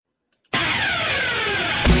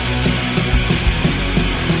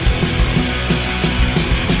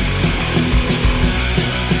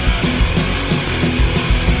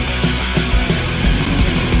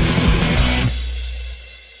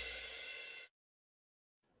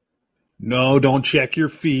No, don't check your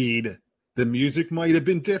feed. The music might have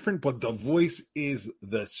been different, but the voice is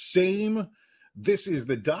the same. This is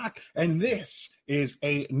the Doc, and this is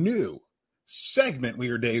a new segment we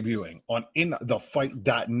are debuting on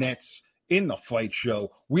InTheFight.net's In the Fight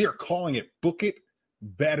Show. We are calling it Book It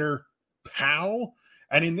Better, Pal.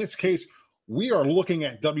 And in this case, we are looking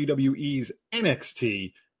at WWE's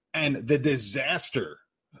NXT and the disaster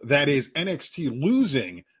that is NXT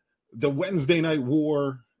losing the Wednesday Night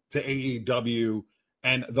War to AEW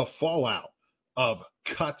and the fallout of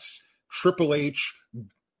cuts, Triple H,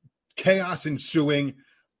 chaos ensuing.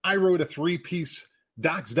 I wrote a 3-piece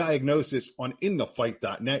Doc's diagnosis on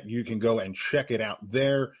InTheFight.net. You can go and check it out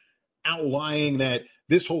there, outlining that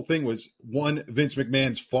this whole thing was one, Vince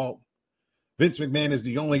McMahon's fault. Vince McMahon is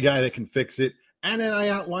the only guy that can fix it. And then I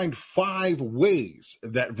outlined 5 ways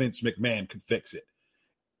that Vince McMahon could fix it.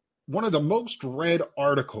 One of the most read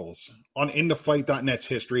articles on InTheFight.net's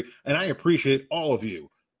history, and I appreciate all of you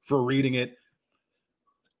for reading it.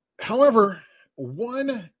 However,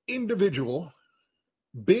 one individual,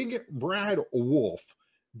 Big Brad Wolfe,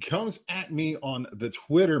 comes at me on the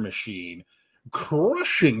Twitter machine,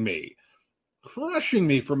 crushing me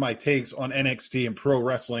for my takes on NXT and pro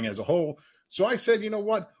wrestling as a whole. So I said, you know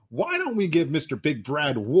what? Why don't we give Mr. Big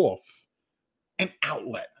Brad Wolfe an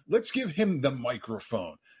outlet? Let's give him the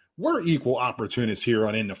microphone. We're equal opportunists here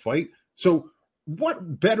on In the Fight. So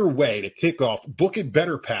what better way to kick off Book It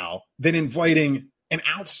Better, Pal, than inviting an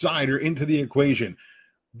outsider into the equation?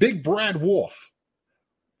 Big Brad Wolfe.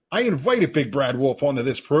 I invited Big Brad Wolfe onto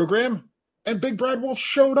this program, and Big Brad Wolfe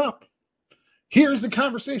showed up. Here's the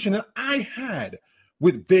conversation that I had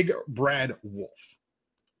with Big Brad Wolfe.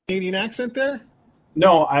 Canadian accent there?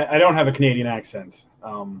 No, I don't have a Canadian accent.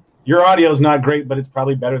 Your audio is not great, but it's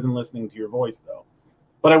probably better than listening to your voice, though.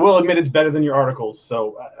 But I will admit it's better than your articles,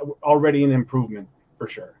 so already an improvement for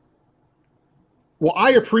sure. Well,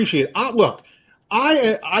 I appreciate it. Look,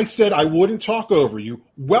 I said I wouldn't talk over you.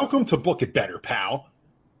 Welcome to Book It Better, pal.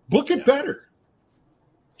 Book it better.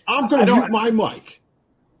 I'm going to mute my mic.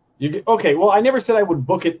 Okay, well, I never said I would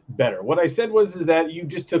book it better. What I said is that you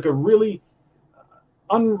just took a really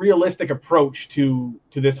unrealistic approach to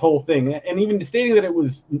this whole thing, and even stating that it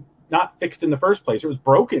was not fixed in the first place. It was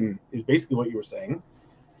broken is basically what you were saying.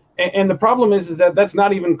 And the problem is that that's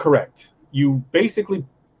not even correct. You basically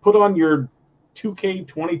put on your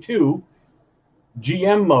 2K22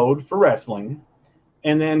 GM mode for wrestling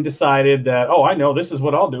and then decided that, oh, I know this is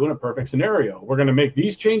what I'll do in a perfect scenario. We're going to make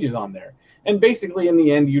these changes on there. And basically, in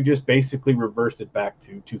the end, you just basically reversed it back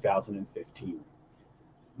to 2015.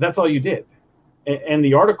 That's all you did. And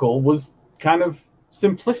the article was kind of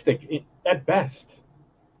simplistic at best.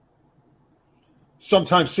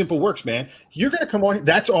 Sometimes simple works, man. You're going to come on.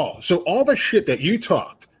 That's all. So all the shit that you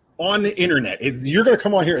talked on the internet, you're going to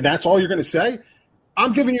come on here and that's all you're going to say?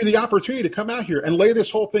 I'm giving you the opportunity to come out here and lay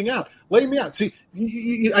this whole thing out. Lay me out. See,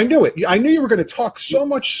 I knew it. I knew you were going to talk so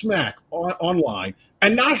much smack online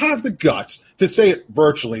and not have the guts to say it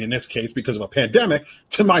virtually, in this case, because of a pandemic,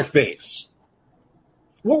 to my face.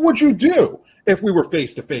 What would you do if we were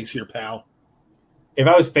face-to-face here, pal? If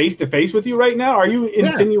I was face-to-face with you right now, are you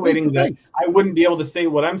insinuating that I wouldn't be able to say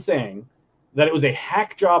what I'm saying, that it was a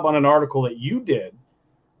hack job on an article that you did,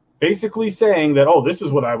 basically saying that, oh, this is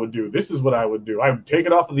what I would do, this is what I would do. I would take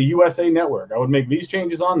it off of the USA Network. I would make these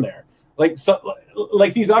changes on there. Like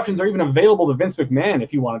these options are even available to Vince McMahon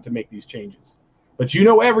if he wanted to make these changes. But you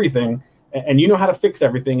know everything, and you know how to fix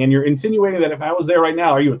everything, and you're insinuating that if I was there right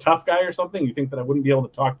now, are you a tough guy or something? You think that I wouldn't be able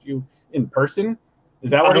to talk to you in person? Is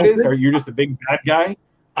that what it is? Or you're just a big bad guy?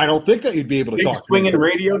 I don't think that you'd be able to talk to me. Swinging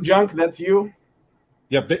radio junk, that's you?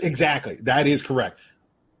 Yeah, exactly. That is correct.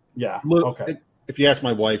 Yeah, look, okay. If you ask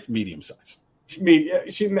my wife, medium size. She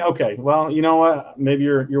okay. Well, you know what? Maybe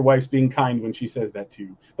your wife's being kind when she says that to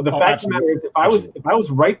you. But the fact of the matter is, if I was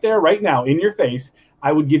right there, right now, in your face,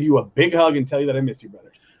 I would give you a big hug and tell you that I miss you,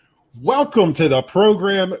 brother. Welcome to the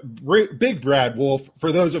program, Big Brad Wolfe.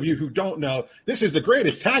 For those of you who don't know, this is the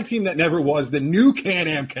greatest tag team that never was, the new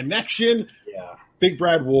Can-Am Connection. Yeah. Big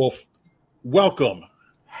Brad Wolfe, welcome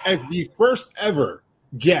as the first ever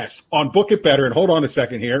guest on Book It Better. And hold on a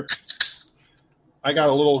second here. I got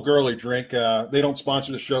a little girly drink. They don't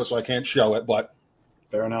sponsor the show, so I can't show it, but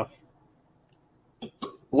fair enough.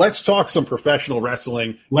 Let's talk some professional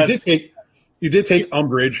wrestling. You did take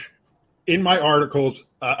umbrage in my articles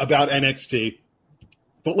about NXT,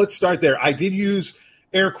 but let's start there. I did use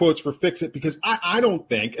air quotes for fix it because I don't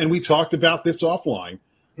think, and we talked about this offline,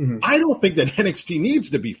 I don't think that NXT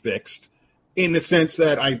needs to be fixed in the sense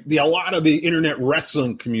that a lot of the internet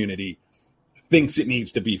wrestling community thinks it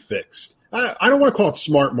needs to be fixed. I don't want to call it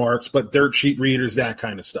smart marks, but dirt sheet readers, that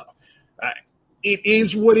kind of stuff. It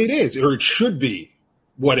is what it is, or it should be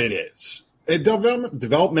what it is. A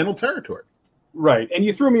developmental territory. Right. And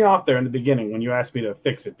you threw me off there in the beginning when you asked me to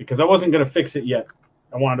fix it, because I wasn't going to fix it yet.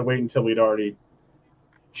 I wanted to wait until we'd already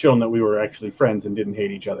shown that we were actually friends and didn't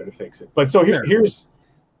hate each other to fix it. But so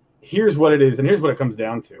here's what it is, and here's what it comes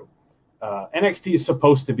down to. NXT is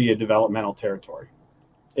supposed to be a developmental territory.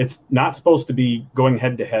 It's not supposed to be going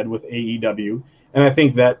head-to-head with AEW, and I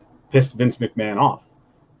think that pissed Vince McMahon off,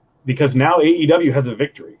 because now AEW has a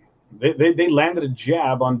victory. They landed a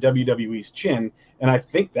jab on WWE's chin, and I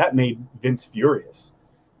think that made Vince furious.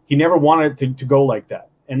 He never wanted it to go like that.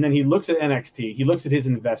 And then he looks at NXT, he looks at his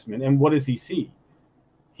investment, and what does he see?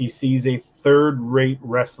 He sees a third-rate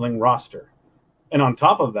wrestling roster. And on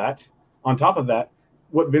top of that,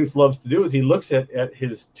 what Vince loves to do is he looks at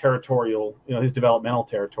his territorial, his developmental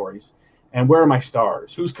territories, and where are my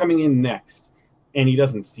stars? Who's coming in next? And he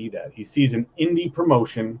doesn't see that. He sees an indie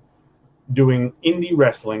promotion doing indie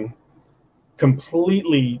wrestling,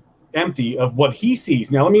 completely empty of what he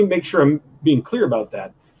sees. Now, let me make sure I'm being clear about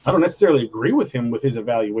that. I don't necessarily agree with him with his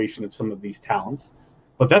evaluation of some of these talents,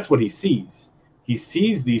 but that's what he sees. He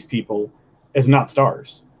sees these people as not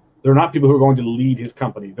stars. They're not people who are going to lead his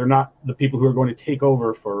company. They're not the people who are going to take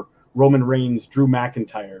over for Roman Reigns, Drew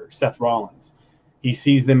McIntyre, Seth Rollins. He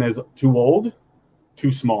sees them as too old,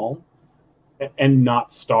 too small, and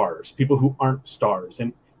not stars, people who aren't stars.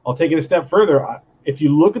 And I'll take it a step further. If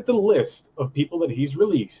you look at the list of people that he's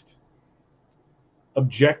released,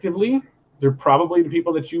 objectively, they're probably the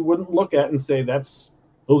people that you wouldn't look at and say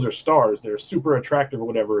those are stars. They're super attractive or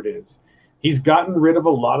whatever it is. He's gotten rid of a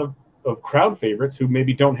lot of crowd favorites who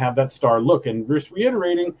maybe don't have that star look. And just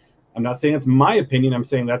reiterating, I'm not saying it's my opinion. I'm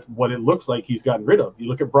saying that's what it looks like he's gotten rid of. You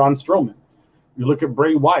look at Braun Strowman. You look at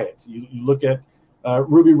Bray Wyatt. You look at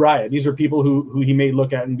Ruby Riott. These are people who he may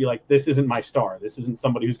look at and be like, this isn't my star. This isn't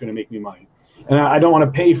somebody who's going to make me money. And I don't want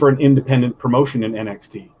to pay for an independent promotion in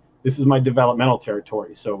NXT. This is my developmental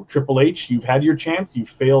territory. So Triple H, you've had your chance. You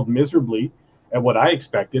failed miserably at what I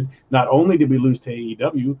expected. Not only did we lose to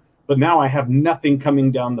AEW, but now I have nothing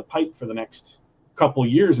coming down the pipe for the next couple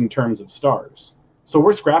years in terms of stars. So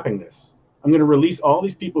we're scrapping this. I'm going to release all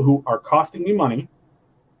these people who are costing me money,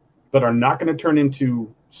 but are not going to turn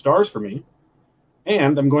into stars for me.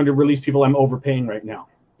 And I'm going to release people I'm overpaying right now,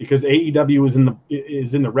 because AEW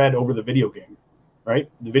is in the red over the video game, right?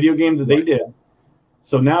 The video game that they did.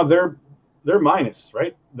 So now they're minus,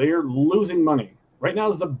 right? They're losing money. Right now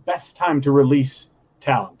is the best time to release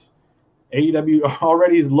talent. AEW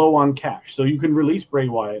already is low on cash, so you can release Bray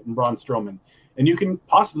Wyatt and Braun Strowman, and you can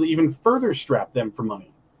possibly even further strap them for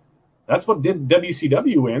money. That's what did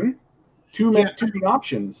WCW in. Too many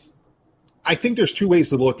options. I think there's two ways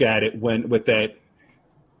to look at it with that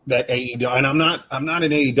AEW, and I'm not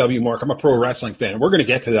an AEW mark. I'm a pro wrestling fan. We're going to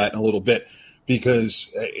get to that in a little bit, because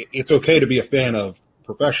it's okay to be a fan of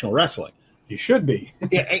professional wrestling. You should be.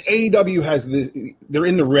 Yeah, AEW has they're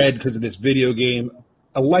in the red because of this video game.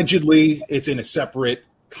 Allegedly, it's in a separate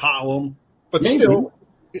column, but maybe. Still,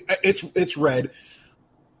 it's red.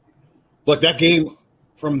 Look, that game,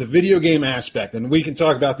 from the video game aspect, and we can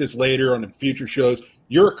talk about this later on in future shows.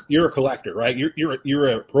 You're a collector, right? You're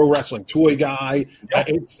a pro wrestling toy guy. Yeah.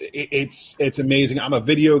 It's amazing. I'm a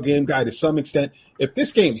video game guy to some extent. If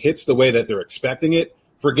this game hits the way that they're expecting it,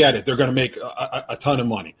 forget it. They're going to make a ton of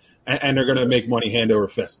money, and they're going to make money hand over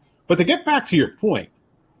fist. But to get back to your point,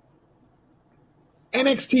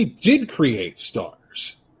 NXT did create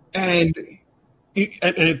stars, and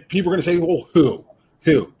people are going to say, well, who?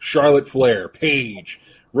 Charlotte Flair, Paige,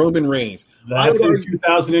 Roman Reigns. That's in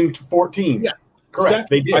 2014. Yeah, correct.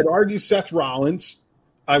 They did. I'd argue Seth Rollins.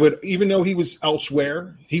 Even though he was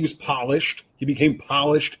elsewhere, he was polished. He became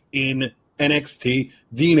polished in NXT.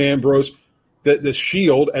 Dean Ambrose, the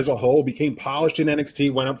Shield as a whole, became polished in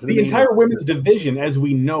NXT. Went up to the entire women's division, as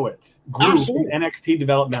we know it, grew from NXT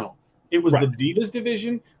developmental. It was the Divas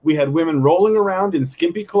division. We had women rolling around in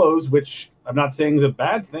skimpy clothes, which I'm not saying is a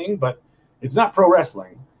bad thing, but it's not pro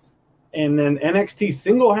wrestling. And then NXT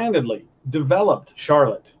single-handedly developed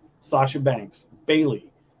Charlotte, Sasha Banks,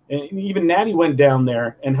 Bayley, and even Natty went down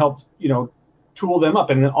there and helped, tool them up.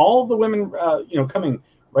 And then all of the women, coming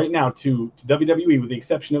right now to WWE, with the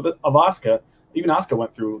exception of Asuka. Even Asuka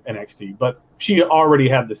went through NXT, but she already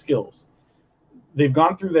had the skills. They've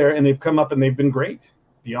gone through there and they've come up and they've been great.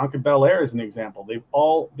 Bianca Belair is an example. They've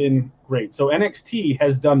all been great. So NXT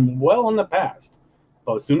has done well in the past.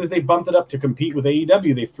 But as soon as they bumped it up to compete with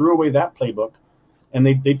AEW, they threw away that playbook, and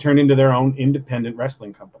they turned into their own independent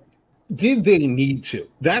wrestling company. Did they need to?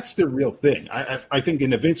 That's the real thing. I think in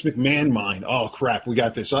the Vince McMahon mind, oh crap, we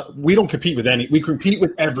got this. We don't compete with any. We compete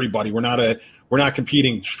with everybody. We're not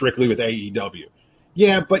competing strictly with AEW.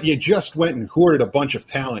 Yeah, but you just went and hoarded a bunch of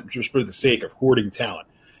talent just for the sake of hoarding talent.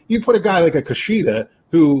 You put a guy like a Kushida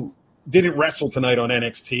who didn't wrestle tonight on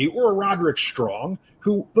NXT, or a Roderick Strong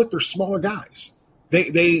who, look, they're smaller guys.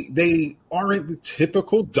 They aren't the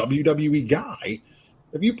typical WWE guy.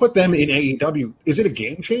 If you put them in AEW, is it a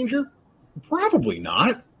game changer? Probably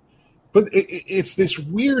not. But it's this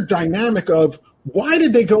weird dynamic of, why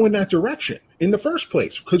did they go in that direction in the first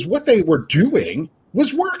place? Because what they were doing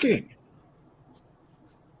was working.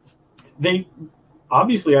 They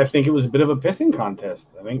obviously, I think it was a bit of a pissing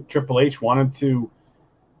contest. I think Triple H wanted to,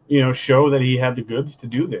 show that he had the goods to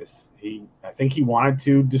do this. I think he wanted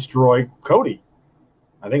to destroy Cody.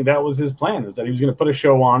 I think that was his plan, was that he was going to put a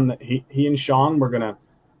show on that he and Shawn were going to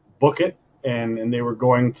book it, and they were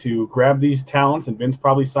going to grab these talents, and Vince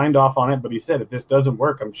probably signed off on it, but he said, if this doesn't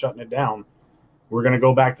work, I'm shutting it down. We're going to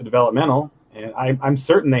go back to developmental. And I'm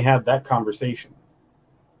certain they had that conversation.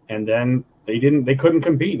 And then they couldn't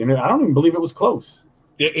compete. And I don't even believe it was close.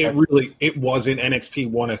 It wasn't.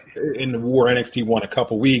 NXT won in the war. NXT won a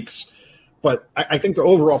couple weeks. But I think the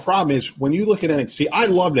overall problem is, when you look at NXT, I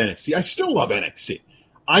loved NXT. I still love NXT.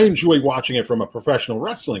 I enjoy watching it from a professional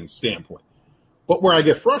wrestling standpoint. But where I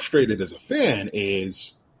get frustrated as a fan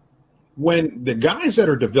is when the guys that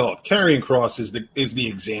are developed, Karrion Kross is the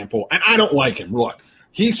example, and I don't like him. Look,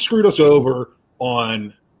 he screwed us over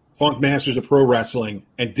on Funk Masters of Pro Wrestling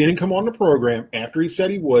and didn't come on the program after he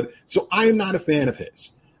said he would, so I am not a fan of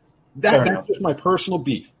his. That's just my personal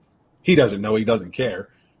beef. He doesn't know, he doesn't care.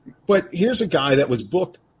 But here's a guy that was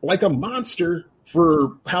booked like a monster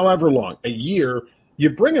for however long, a year. You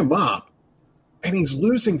bring him up, and he's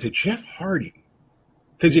losing to Jeff Hardy.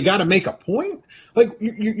 Because you got to make a point? Like,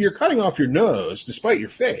 you're cutting off your nose despite your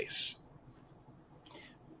face.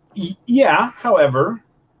 Yeah, however,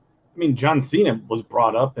 I mean, John Cena was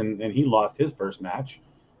brought up, and he lost his first match.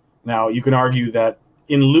 Now, you can argue that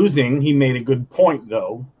in losing, he made a good point,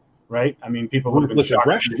 though, right? I mean, people would have been shocked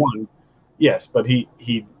if he won. Yes, but he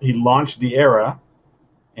launched the era,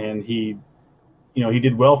 and he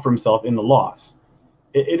did well for himself in the loss.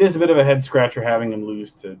 It is a bit of a head-scratcher having him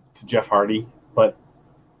lose to Jeff Hardy, but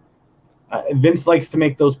Vince likes to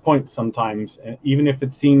make those points sometimes, even if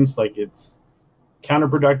it seems like it's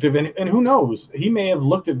counterproductive. And who knows? He may have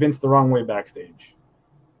looked at Vince the wrong way backstage.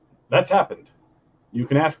 That's happened. You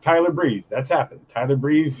can ask Tyler Breeze. That's happened. Tyler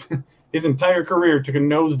Breeze, his entire career took a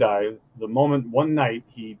nosedive the moment one night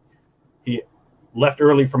he left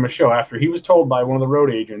early from a show after he was told by one of the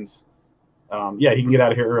road agents, he can get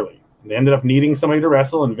out of here early. And they ended up needing somebody to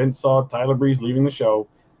wrestle, and Vince saw Tyler Breeze leaving the show,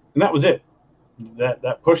 and that was it.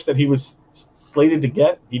 That push that he was slated to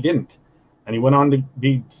get, he didn't. And he went on to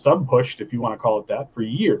be sub-pushed, if you want to call it that, for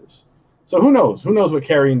years. So who knows? Who knows what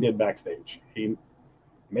Karrion did backstage? He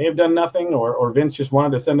may have done nothing, or Vince just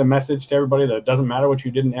wanted to send a message to everybody that it doesn't matter what you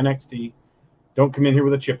did in NXT. Don't come in here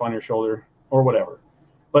with a chip on your shoulder, or whatever.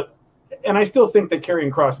 And I still think that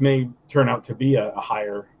Karrion Kross may turn out to be a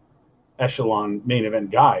higher echelon main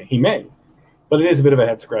event guy. He may. But it is a bit of a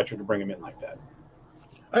head-scratcher to bring him in like that.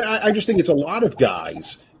 I just think it's a lot of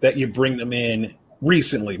guys that you bring them in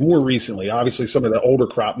more recently. Obviously, some of the older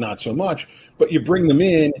crop, not so much. But you bring them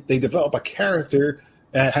in, they develop a character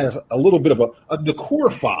that has a little bit of the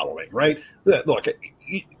core following, right? Look,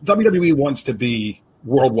 WWE wants to be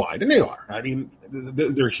worldwide, and they are. I mean,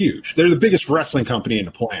 they're huge. They're the biggest wrestling company in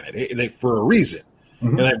the planet, for a reason.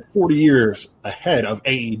 Mm-hmm. And they're 40 years ahead of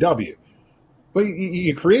AEW. But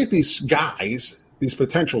you create these guys, these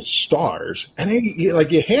potential stars, and then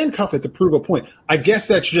you handcuff it to prove a point. I guess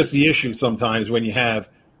that's just the issue sometimes when you have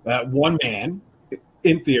one man,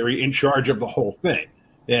 in theory, in charge of the whole thing.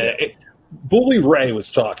 Bully Ray was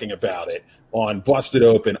talking about it on Busted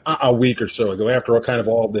Open a week or so ago after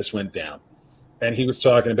all of this went down. And he was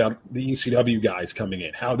talking about the ECW guys coming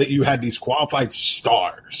in, how that you had these qualified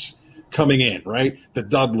stars coming in, right? The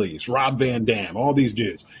Dudleys, Rob Van Dam, all these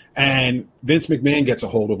dudes. And Vince McMahon gets a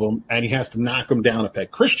hold of them, and he has to knock them down a peg.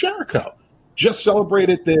 Chris Jericho just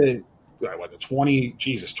celebrated the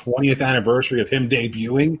 20th anniversary of him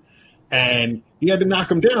debuting, and he had to knock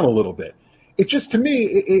him down a little bit. It just, to me,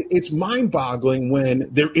 it's mind-boggling when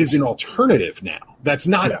there is an alternative now. That's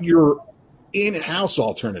not your in-house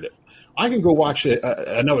alternative. I can go watch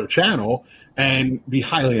another channel and be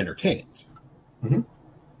highly entertained. Mm-hmm.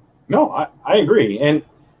 No, I agree. And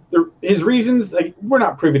his reasons, we're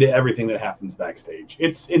not privy to everything that happens backstage.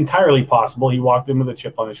 It's entirely possible he walked in with a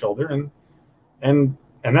chip on his shoulder and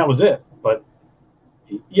that was it. But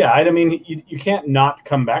Yeah, I mean, you can't not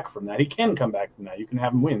come back from that. He can come back from that. You can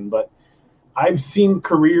have him win, but I've seen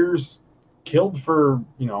careers killed for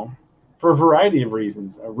a variety of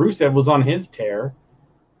reasons. Rusev was on his tear,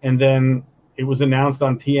 and then it was announced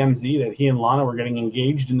on TMZ that he and Lana were getting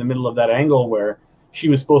engaged in the middle of that angle where she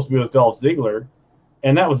was supposed to be with Dolph Ziggler,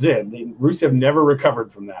 and that was it. Rusev never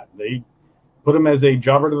recovered from that. They put him as a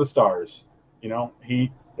jobber to the stars.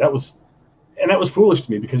 That was foolish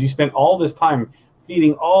to me because you spent all this time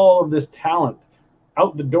feeding all of this talent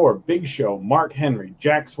out the door. Big Show, Mark Henry,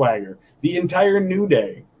 Jack Swagger, the entire New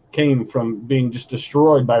Day came from being just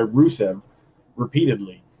destroyed by Rusev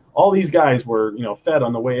repeatedly. All these guys were, fed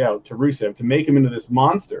on the way out to Rusev to make him into this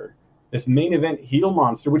monster, this main event heel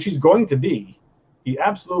monster, which he's going to be. He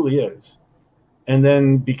absolutely is. And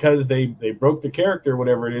then because they broke the character,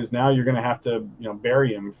 whatever it is, now you're going to have to,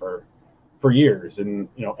 bury him for years. And,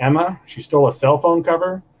 Emma, she stole a cell phone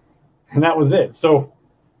cover, and that was it. So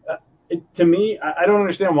to me, I don't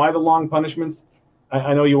understand why the long punishments.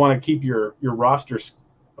 I know you want to keep your roster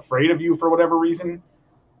afraid of you for whatever reason,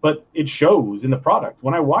 but it shows in the product.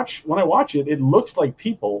 When I watch it, it looks like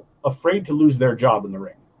people afraid to lose their job in the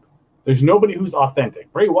ring. There's nobody who's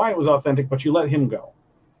authentic. Bray Wyatt was authentic, but you let him go.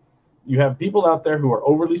 You have people out there who are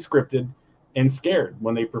overly scripted and scared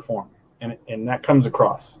when they perform, and that comes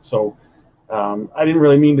across. So I didn't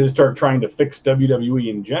really mean to start trying to fix WWE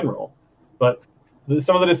in general, but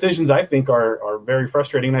some of the decisions I think are very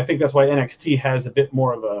frustrating, and I think that's why NXT has a bit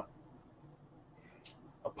more of a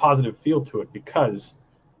positive feel to it, because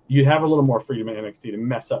you have a little more freedom in NXT to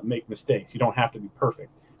mess up, make mistakes. You don't have to be perfect.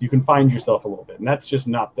 You can find yourself a little bit, and that's just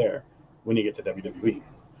not there when you get to WWE.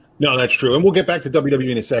 No, that's true, and we'll get back to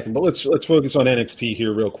WWE in a second. But let's focus on NXT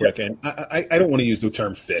here real quick. And I don't want to use the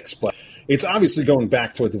term "fix," but it's obviously going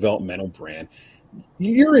back to a developmental brand.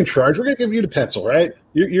 You're in charge. We're going to give you the pencil, right?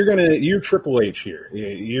 You're Triple H here.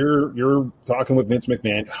 You're talking with Vince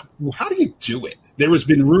McMahon. How do you do it? There has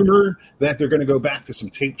been rumor that they're going to go back to some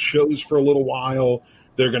taped shows for a little while.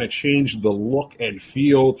 They're going to change the look and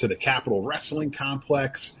feel to the Capitol Wrestling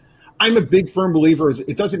Complex. I'm a big firm believer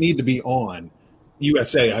it doesn't need to be on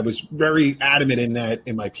USA. I was very adamant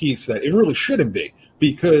in my piece that it really shouldn't be,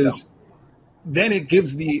 because then it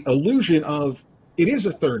gives the illusion of it is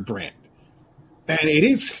a third brand. And it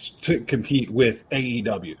is to compete with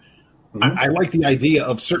AEW. Mm-hmm. I like the idea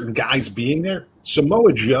of certain guys being there.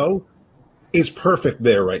 Samoa Joe is perfect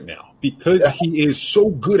there right now because he is so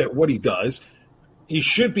good at what he does. He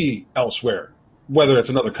should be elsewhere, whether it's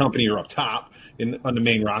another company or up top on the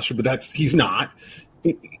main roster, but he's not.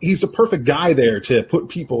 He's a perfect guy there to put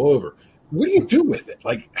people over. What do you do with it?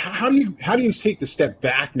 Like, how do you take the step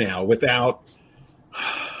back now without,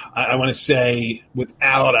 I want to say,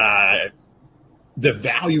 without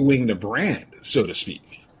devaluing the brand, so to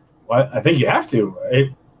speak? Well, I think you have to.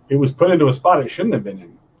 It was put into a spot it shouldn't have been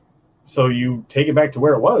in. So you take it back to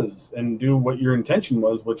where it was and do what your intention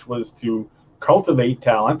was, which was to cultivate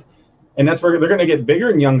talent. And that's where they're going to get bigger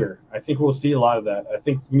and younger. I think we'll see a lot of that. I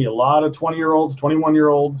think there'll be a lot of 20-year-olds,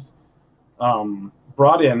 21-year-olds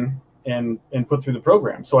brought in and put through the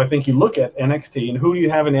program. So I think you look at NXT, and who do you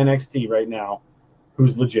have in NXT right now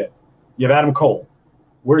who's legit? You have Adam Cole.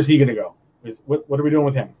 Where's he going to go? What are we doing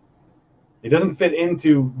with him? It doesn't fit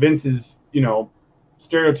into Vince's,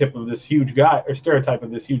 stereotype of this huge guy,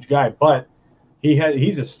 but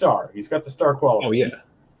he's a star. He's got the star quality. Oh, yeah.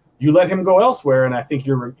 You let him go elsewhere, and I think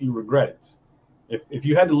you regret it. If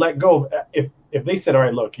you had to let go, if they said, all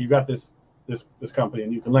right, look, you got this company,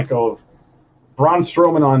 and you can let go of Braun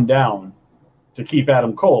Strowman on down to keep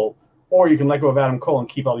Adam Cole, or you can let go of Adam Cole and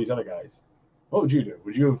keep all these other guys, what would you do?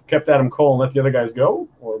 Would you have kept Adam Cole and let the other guys go,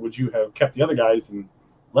 or would you have kept the other guys and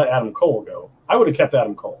let Adam Cole go? I would have kept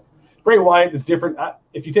Adam Cole. Bray Wyatt is different.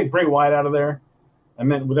 If you take Bray Wyatt out of there, I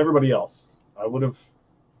meant with everybody else, I would have.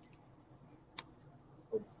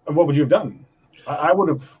 What would you have done? I would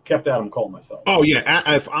have kept Adam Cole myself. Oh,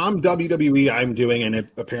 yeah. If I'm WWE, I'm doing, and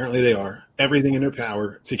apparently they are, everything in their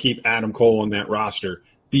power to keep Adam Cole on that roster,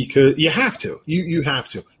 because you have to. You have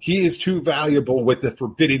to. He is too valuable with the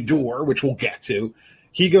Forbidden Door, which we'll get to.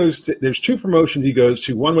 There's two promotions he goes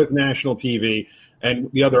to, one with national TV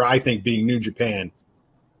and the other, I think, being New Japan.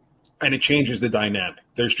 And it changes the dynamic.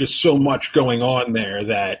 There's just so much going on there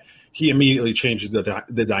that he immediately changes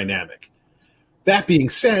the dynamic. That being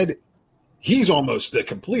said, he's almost the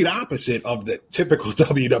complete opposite of the typical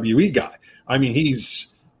WWE guy. I mean, he's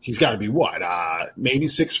got to be what, maybe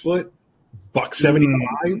 6 foot,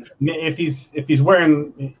 $175. If he's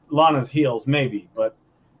wearing Lana's heels, maybe, but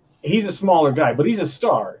he's a smaller guy. But he's a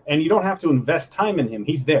star, and you don't have to invest time in him.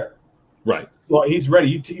 He's there, right? Well, he's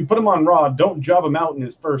ready. You put him on Raw. Don't job him out in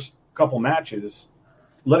his first couple matches.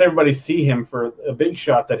 let everybody see him for a big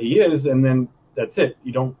shot that he is, and then that's it.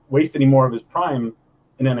 You don't waste any more of his prime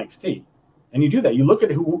in NXT. And you do that. You look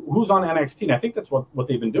at who's on NXT, and I think that's what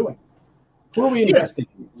they've been doing. Who are we investing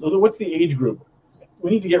in? What's the age group?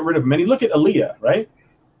 We need to get rid of him. And you look at Aaliyah, right?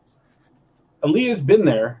 Aaliyah's been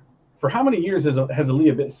there for how many years has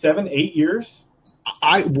Aaliyah been? 7, 8 years?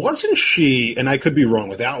 Wasn't she, and I could be wrong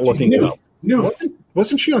without looking it up.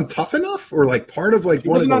 Wasn't she on Tough Enough or like part of like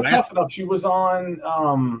one of the last? Tough Enough. She was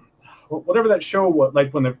on whatever that show was,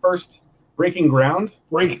 like when they're first breaking ground.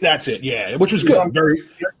 That's it, yeah, which was good.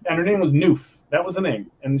 And her name was Noof. That was the name.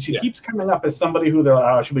 And she keeps coming up as somebody who they're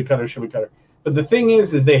like, should we cut her? But the thing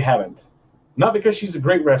is they haven't. Not because she's a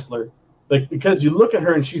great wrestler, like because you look at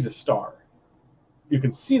her and she's a star. You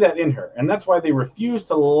can see that in her. And that's why they refuse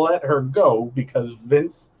to let her go, because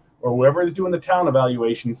Vince or whoever is doing the talent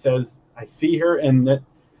evaluation says, I see her and that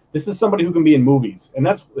this is somebody who can be in movies. And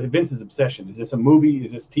that's Vince's obsession. Is this a movie?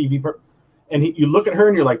 Is this TV? And you look at her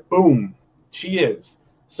and you're like, boom, she is.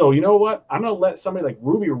 So you know what? I'm going to let somebody like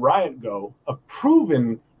Ruby Riott go, a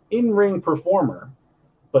proven in-ring performer,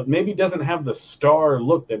 but maybe doesn't have the star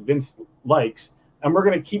look that Vince likes. And we're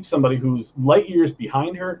going to keep somebody who's light years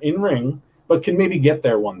behind her in-ring, but can maybe get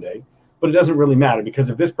there one day. But it doesn't really matter, because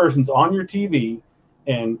if this person's on your TV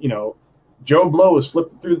and, Joe Blow is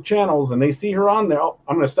flipping through the channels and they see her on there,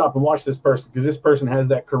 I'm going to stop and watch this person because this person has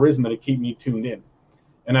that charisma to keep me tuned in.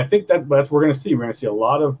 And I think that's what we're going to see. We're going to see a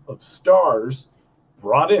lot of stars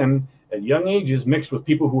brought in at young ages mixed with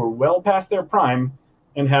people who are well past their prime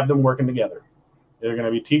and have them working together. They're going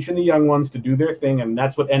to be teaching the young ones to do their thing, and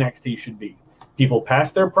that's what NXT should be. People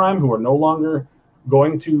past their prime who are no longer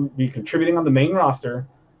going to be contributing on the main roster,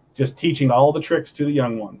 just teaching all the tricks to the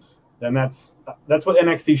young ones. And that's what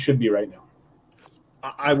NXT should be right now.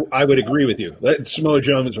 I would agree with you. Samoa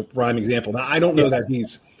Joe is a prime example. Now, I don't know that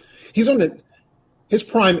he's on his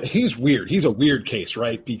prime. He's weird. He's a weird case,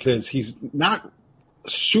 right? Because he's not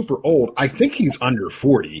super old. I think he's under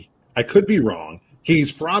 40. I could be wrong.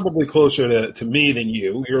 He's probably closer to me than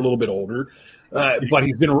you. You're a little bit older, but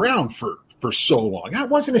he's been around for so long. That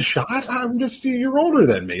wasn't a shot. You're older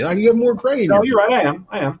than me. You have more gray. No, you're right.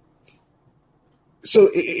 I am. So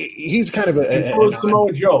he's kind of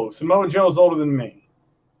Samoa Joe. Samoa Joe's older than me.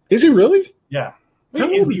 Is he really? Yeah.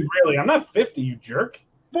 Is he really? I'm not 50, you jerk.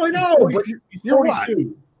 Well, I know, but he's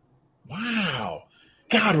 42. Wow.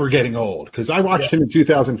 God, we're getting old, because I watched him in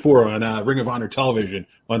 2004 on Ring of Honor television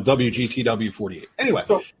on WGTW 48. Anyway.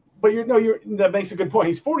 But that makes a good point.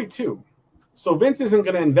 He's 42. So Vince isn't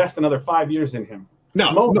going to invest another 5 years in him. No.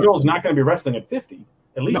 Samoa Joe's not going to be wrestling at 50.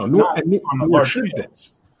 At least not on a large scale.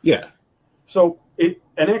 Vince. Yeah. So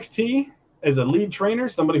NXT, as a lead trainer,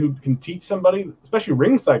 somebody who can teach somebody, especially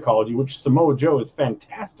ring psychology, which Samoa Joe is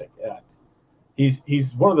fantastic at.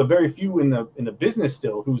 He's one of the very few in the business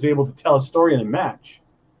still who's able to tell a story in a match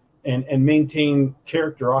and maintain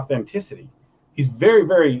character authenticity. He's very,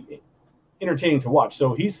 very entertaining to watch.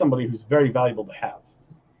 So he's somebody who's very valuable to have.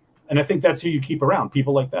 And I think that's who you keep around,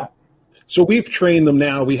 people like that. So we've trained them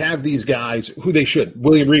now. We have these guys who they should.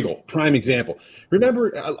 William Regal, prime example.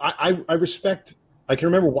 Remember, I can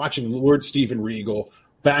remember watching Lord Steven Regal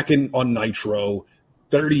back on Nitro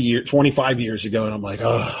 25 years ago, and I'm like,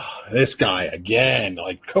 oh, this guy again.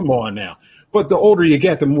 Like, come on now. But the older you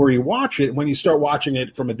get, the more you watch it. When you start watching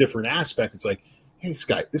it from a different aspect, it's like, hey,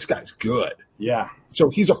 this guy's good. Yeah. So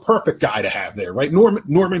he's a perfect guy to have there, right?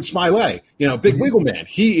 Norman Smiley, Big Wiggle Man.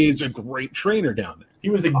 He is a great trainer down there. He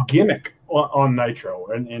was a gimmick on Nitro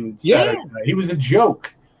and Saturday Night. He was a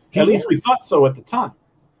joke. At least we thought so at the time.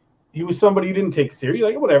 He was somebody you didn't take serious,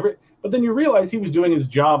 like whatever. But then you realize he was doing his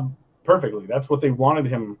job perfectly. That's what they wanted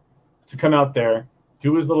him to come out there,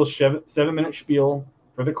 do his little 7-minute spiel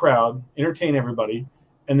for the crowd, entertain everybody,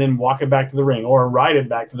 and then walk it back to the ring or ride it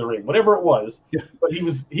back to the ring, whatever it was. Yeah. But he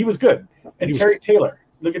was good. And Terry Taylor,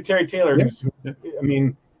 look at Terry Taylor.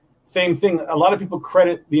 Same thing. A lot of people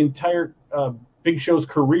credit the entire Big Show's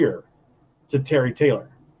career to Terry Taylor.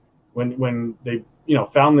 When they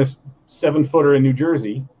found this 7-footer in New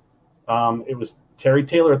Jersey, it was Terry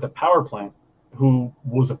Taylor at the power plant who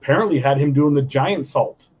was apparently had him doing the giant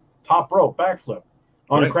salt, top rope backflip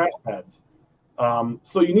on crash pads.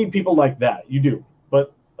 So you need people like that. You do.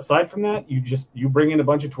 But aside from that, you bring in a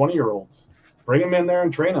bunch of 20-year-olds. Bring them in there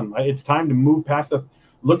and train them. It's time to move past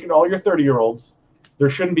look at all your 30-year-olds. There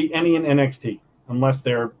shouldn't be any in NXT unless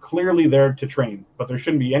they're clearly there to train. But there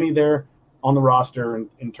shouldn't be any there on the roster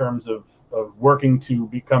in terms of working to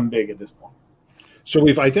become big at this point. So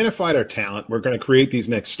we've identified our talent. We're going to create these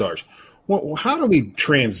next stars. Well, how do we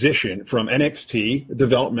transition from NXT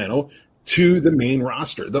developmental to the main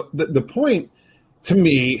roster? The point to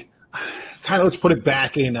me kind of let's put it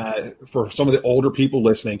back in for some of the older people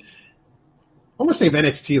listening. I almost think of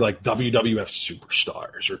NXT like WWF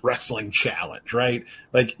Superstars or Wrestling Challenge, right?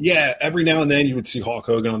 Like, yeah, every now and then you would see Hulk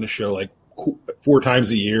Hogan on the show like 4 times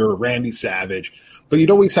a year, or Randy Savage, but you'd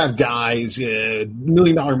always have guys.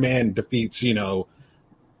 Million Dollar Man defeats, Joe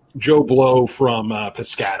Blow from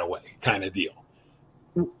Piscataway, kind of deal.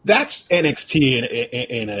 That's NXT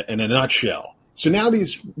in a nutshell. So now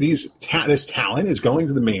this talent is going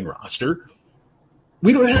to the main roster.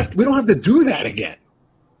 We don't have to do that again.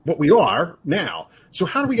 But we are now. So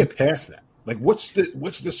how do we get past that? Like, what's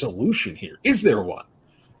the solution here? Is there one?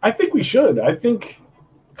 I think we should. I think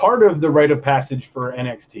part of the rite of passage for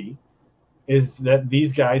NXT is that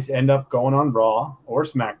these guys end up going on Raw or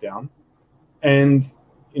SmackDown, and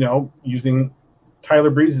using Tyler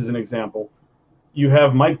Breeze as an example, you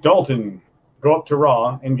have Mike Dalton go up to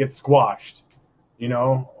Raw and get squashed,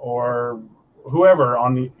 or whoever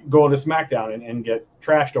go to SmackDown and get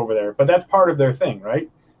trashed over there. But that's part of their thing, right?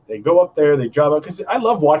 They go up there, they job out. Because I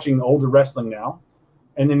love watching older wrestling now.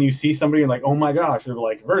 And then you see somebody and like, oh my gosh, they're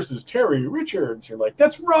like, versus Terry Richards. You're like,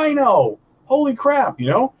 that's Rhino. Holy crap,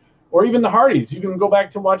 Or even the Hardys. You can go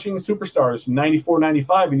back to watching Superstars from 94,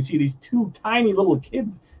 95, and you see these 2 tiny little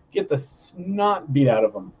kids get the snot beat out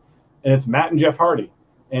of them. And it's Matt and Jeff Hardy.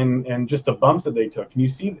 And just the bumps that they took. And you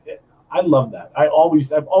see, I love that. I've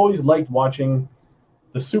always liked watching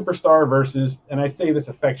the Superstar versus, and I say this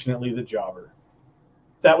affectionately, the Jobber.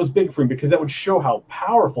 That was big for him because that would show how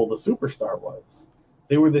powerful the Superstar was.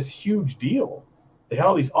 They were this huge deal. They had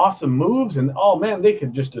all these awesome moves, and oh man, they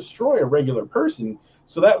could just destroy a regular person.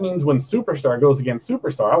 So that means when Superstar goes against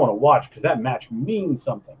Superstar, I want to watch because that match means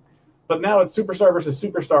something. But now it's Superstar versus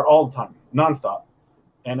Superstar all the time, nonstop.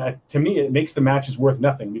 And to me, it makes the matches worth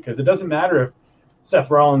nothing because it doesn't matter if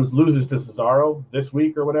Seth Rollins loses to Cesaro this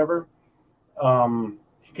week or whatever,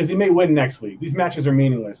 because he may win next week. These matches are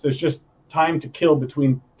meaningless. There's just time to kill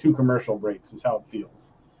between 2 commercial breaks is how it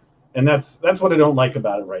feels. And that's what I don't like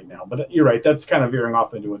about it right now. But you're right. That's kind of veering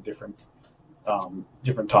off into a different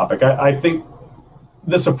topic. I think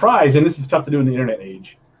the surprise, and this is tough to do in the internet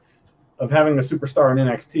age, of having a superstar in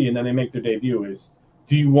NXT and then they make their debut is,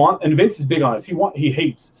 do you want, and Vince is big on this, he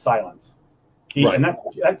hates silence. Right. And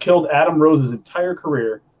that killed Adam Rose's entire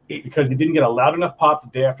career because he didn't get a loud enough pop the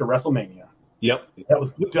day after WrestleMania. Yep. That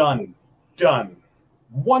was done.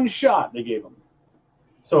 1 shot they gave him.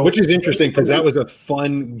 So, which is interesting because that was a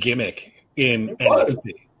fun gimmick in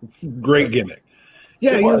NXT. Great gimmick.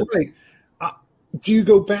 Yeah, you're right. Do you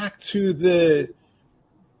go back to the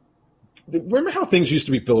remember how things used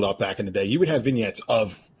to be built up back in the day? You would have vignettes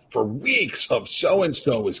for weeks of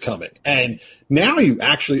so-and-so is coming. And now you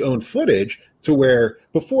actually own footage to where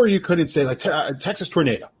before you couldn't say like Texas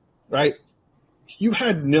Tornado, right? You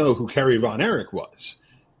had to know who Kerry Von Erich was.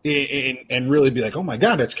 And really be like, oh my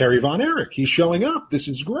God, that's Kerry Von Erich. He's showing up. This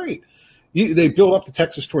is great. They build up the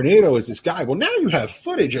Texas Tornado as this guy. Well, now you have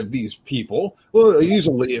footage of these people. Well, I'll use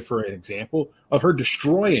Aaliyah for an example of her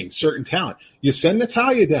destroying certain talent. You send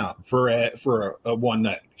Natalia down for a one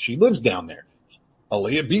night. She lives down there.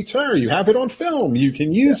 Aaliyah beats her. You have it on film. You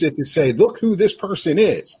can use it to say, look who this person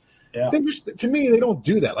is. Yeah. To me, they don't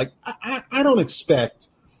do that. Like, I don't expect,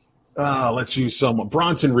 let's use someone.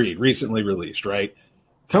 Bronson Reed, recently released, right?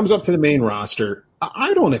 Comes up to the main roster.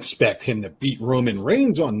 I don't expect him to beat Roman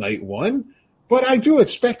Reigns on night 1, but I do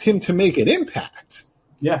expect him to make an impact.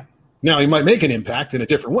 Yeah. Now he might make an impact in a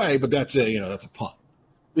different way, but that's a pun.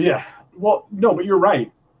 Yeah. Well, no, but you're right.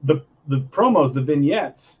 The promos, the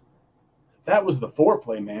vignettes, that was the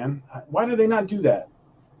foreplay, man. Why do they not do that?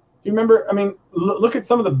 Do you remember? I mean, look at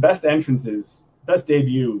some of the best entrances, best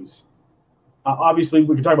debuts. Obviously,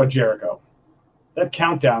 we could talk about Jericho. That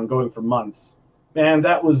countdown going for months. Man,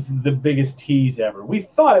 that was the biggest tease ever. We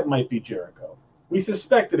thought it might be Jericho. We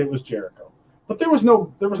suspected it was Jericho. But there was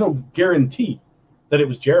no guarantee that it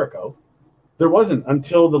was Jericho. There wasn't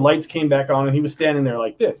until the lights came back on and he was standing there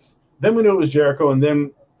like this. Then we knew it was Jericho, and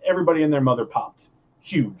then everybody and their mother popped.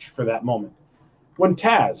 Huge for that moment. When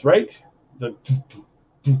Taz, right?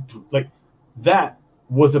 Like, that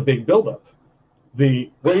was a big buildup.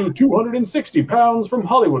 The weighing 260 pounds from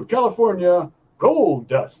Hollywood, California, Gold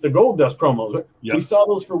Dust, the Gold Dust promos. Right? Yep. We saw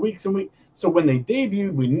those for weeks and weeks. So when they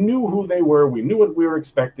debuted, we knew who they were. We knew what we were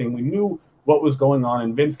expecting. We knew what was going on.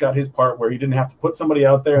 And Vince got his part where he didn't have to put somebody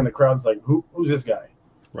out there and the crowd's like, who's this guy?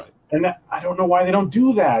 Right. And I don't know why they don't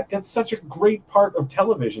do that. That's such a great part of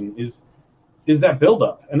television is that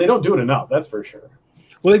buildup. And they don't do it enough, that's for sure.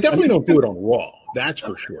 Well, they definitely don't do it on Raw. That's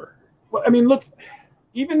for sure. Well, I mean, look,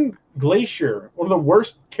 even Glacier, one of the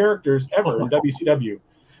worst characters ever in WCW,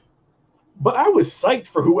 But I was psyched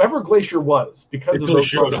for whoever Glacier was because Until of he those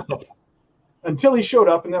showed photos. up. Until he showed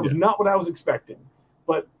up, and that was not what I was expecting.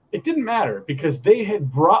 But it didn't matter because they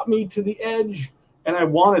had brought me to the edge, and I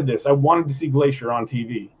wanted this. I wanted to see Glacier on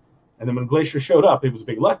TV. And then when Glacier showed up, it was a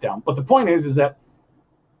big letdown. But the point is that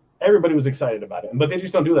everybody was excited about it. But they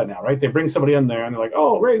just don't do that now, right? They bring somebody in there, and they're like,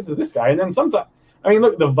 oh, Ray's is this guy. And then sometimes, I mean,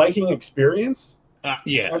 look, the Viking experience.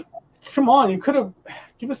 Yeah. Come on, you could have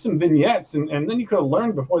give us some vignettes, and then you could have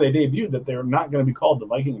learned before they debuted that they're not going to be called the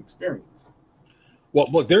Viking experience. Well,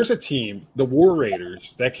 look, there's a team, the War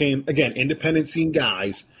Raiders, that came, again, independent scene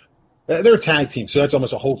guys. They're a tag team, so that's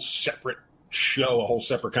almost a whole separate show, a whole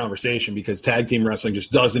separate conversation, because tag team wrestling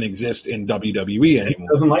just doesn't exist in WWE anymore.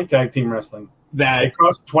 It doesn't like tag team wrestling. It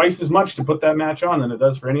costs twice as much to put that match on than it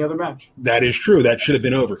does for any other match. That is true. That should have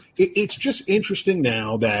been over. It's just interesting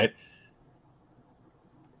now that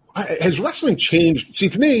has wrestling changed? See,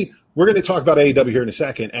 to me, we're going to talk about AEW here in a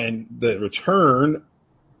second and the return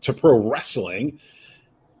to pro wrestling.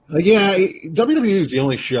 Yeah, WWE is the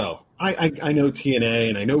only show. I know TNA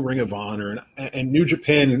and I know Ring of Honor and New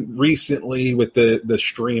Japan recently with the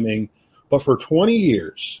streaming, but for 20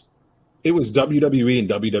 years, it was WWE and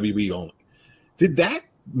WWE only. Did that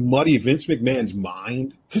muddy Vince McMahon's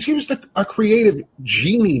mind? Because he was a creative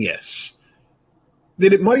genius.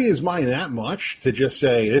 Did it muddy his mind that much to just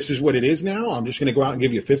say, this is what it is now? I'm just going to go out and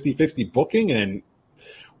give you 50-50 booking and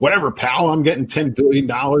whatever, pal, I'm getting $10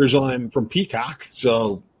 billion from Peacock.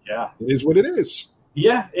 So yeah, it is what it is.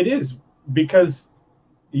 Yeah, it is. Because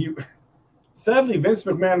sadly, Vince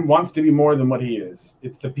McMahon wants to be more than what he is.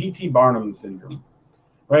 It's the P.T. Barnum syndrome,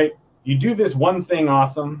 right? You do this one thing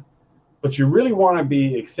awesome, but you really want to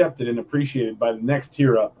be accepted and appreciated by the next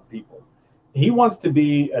tier up of people. He wants to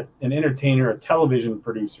be an entertainer, a television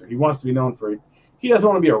producer. He wants to be known for it. He doesn't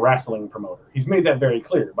want to be a wrestling promoter. He's made that very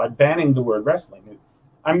clear by banning the word wrestling.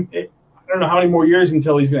 I don't know how many more years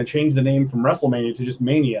until he's going to change the name from WrestleMania to just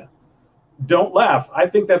Mania. Don't laugh. I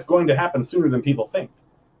think that's going to happen sooner than people think.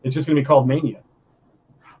 It's just going to be called Mania.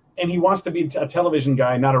 And he wants to be a television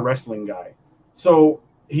guy, not a wrestling guy. So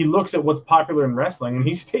he looks at what's popular in wrestling and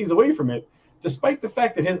he stays away from it, despite the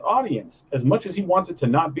fact that his audience, as much as he wants it to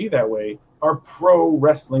not be that way, are pro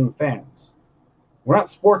wrestling fans. We're not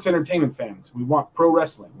sports entertainment fans. We want pro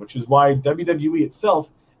wrestling, which is why WWE itself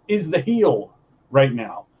is the heel right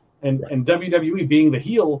now. And WWE being the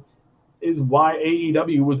heel is why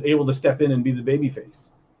AEW was able to step in and be the babyface.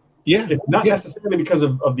 Yeah. It's not necessarily because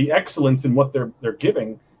of the excellence in what they're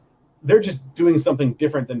giving. They're just doing something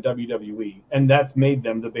different than WWE, and that's made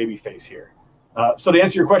them the babyface here. So to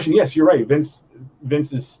answer your question, yes, you're right. Vince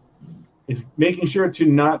is making sure to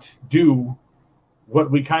not do what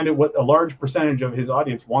a large percentage of his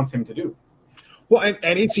audience wants him to do. Well,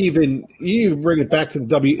 and it's even, you bring it back to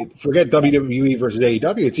forget WWE versus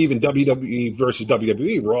AEW, it's even WWE versus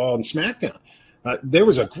WWE, Raw and SmackDown. There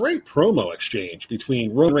was a great promo exchange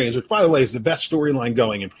between Roman Reigns, which, by the way, is the best storyline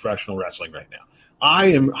going in professional wrestling right now. I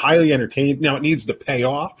am highly entertained. Now, it needs to pay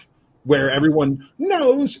off where everyone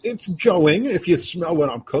knows it's going if you smell what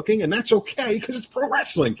I'm cooking, and that's okay because it's pro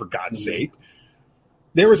wrestling, for God's sake.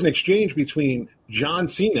 There was an exchange between John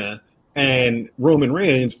Cena and Roman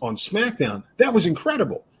Reigns on SmackDown. That was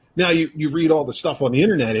incredible. Now, you read all the stuff on the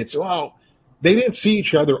internet. It's, they didn't see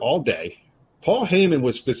each other all day. Paul Heyman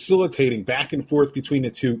was facilitating back and forth between the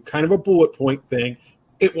two, kind of a bullet point thing.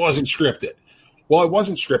 It wasn't scripted. Well, it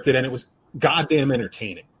wasn't scripted, and it was goddamn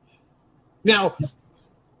entertaining. Now,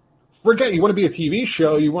 forget you want to be a TV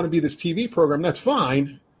show, you want to be this TV program, that's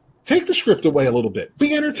fine. Take the script away a little bit.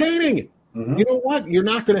 Be entertaining. Mm-hmm. You know what? You're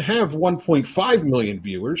not going to have 1.5 million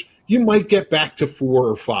viewers. You might get back to 4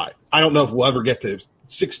 or 5. I don't know if we'll ever get to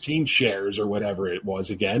 16 shares or whatever it was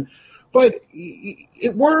again, but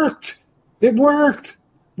it worked. It worked.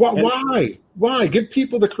 Why? Why? Give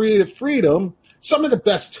people the creative freedom. Some of the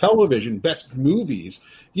best television, best movies,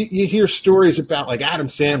 you hear stories about like Adam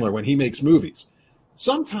Sandler when he makes movies.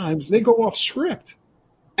 Sometimes they go off script.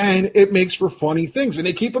 And it makes for funny things, and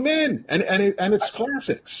they keep them in, and it's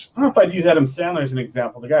classics. I don't know if I'd use Adam Sandler as an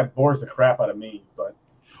example. The guy bores the crap out of me, but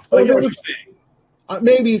I get what you're saying.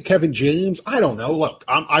 Maybe Kevin James. I don't know. Look,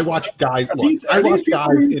 I watch guys. I watch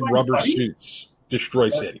guys in rubber suits destroy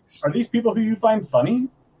cities. Are these people who you find funny?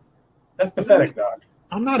 That's pathetic, dog.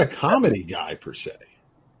 I'm not a comedy guy per se.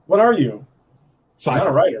 What are you? Sci-fi. I'm not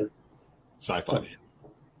a writer. Sci-fi.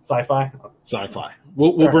 Sci-fi. Sci-fi.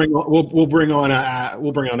 We'll bring on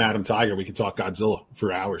Adam Tiger. We can talk Godzilla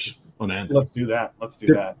for hours on end. Let's do that.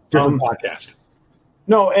 Different podcast.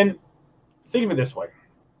 No, and think of it this way.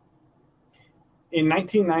 In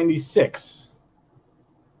 1996,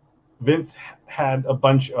 Vince had a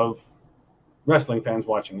bunch of wrestling fans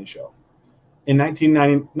watching the show. in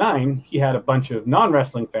 1999, he had a bunch of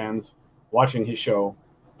non-wrestling fans watching his show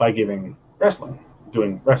by doing wrestling.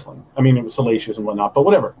 I mean, it was salacious and whatnot, but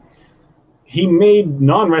whatever. He made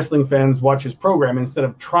non-wrestling fans watch his program instead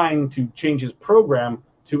of trying to change his program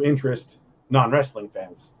to interest non-wrestling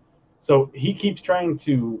fans. So he keeps trying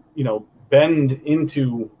to, bend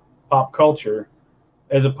into pop culture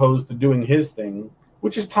as opposed to doing his thing,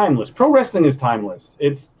 which is timeless. Pro wrestling is timeless.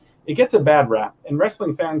 It gets a bad rap, and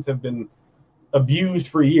wrestling fans have been abused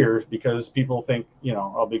for years because people think,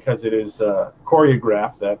 because it is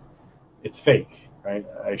choreographed, that it's fake, right?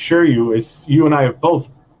 I assure you, as you and I have both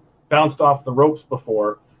bounced off the ropes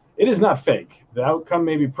before, it is not fake. The outcome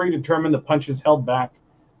may be predetermined, the punch is held back,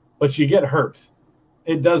 but you get hurt.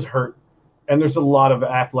 It does hurt, and there's a lot of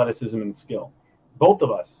athleticism and skill. Both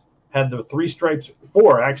of us had the 3 stripes,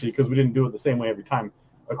 4 actually, because we didn't do it the same way every time,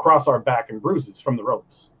 across our back and bruises from the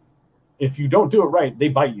ropes. If you don't do it right, they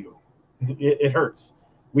bite you. It hurts.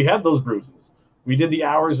 We had those bruises. We did the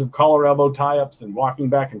hours of collar elbow tie-ups and walking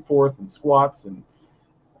back and forth and squats and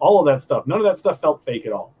all of that stuff. None of that stuff felt fake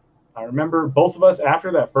at all. I remember both of us,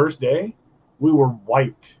 after that first day, we were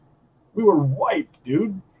wiped. We were wiped,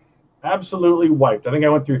 dude. Absolutely wiped. I think I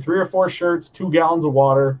went through 3 or 4 shirts, 2 gallons of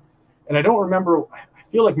water, and I don't remember. I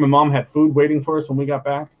feel like my mom had food waiting for us when we got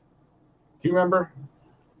back. Do you remember?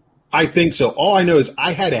 I think so. All I know is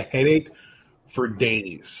I had a headache for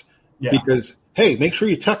days because, hey, make sure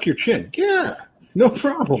you tuck your chin. Yeah, no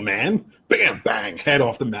problem, man. Bam, bang, head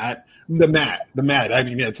off the mat. The mat. I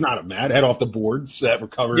mean, it's not a mat. Head off the boards that were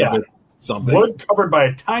covered with something. Board covered by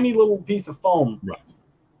a tiny little piece of foam. Right.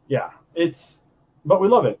 Yeah, but we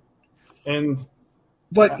love it.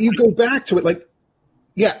 But you go back to it,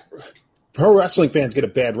 pro wrestling fans get a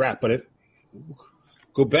bad rap, but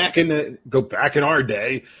go back in our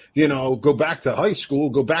day, go back to high school,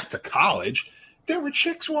 go back to college. There were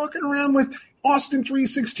chicks walking around with Austin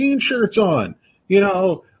 316 shirts on.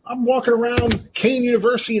 I'm walking around Kane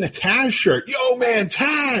University in a Taz shirt. Yo, man,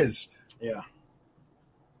 Taz. Yeah.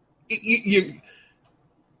 You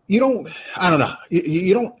don't, I don't know.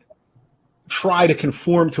 You don't try to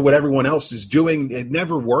conform to what everyone else is doing. It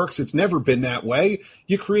never works. It's never been that way.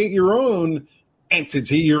 You create your own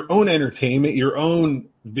entity, your own entertainment, your own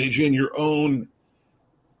vision, your own,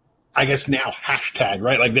 I guess now, hashtag,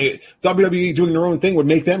 right? Like WWE doing their own thing would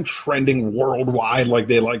make them trending worldwide, like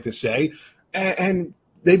they like to say. And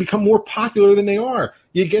they become more popular than they are.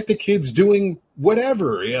 You get the kids doing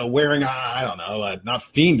whatever, wearing, I don't know, not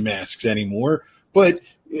Fiend masks anymore, but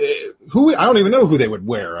I don't even know who they would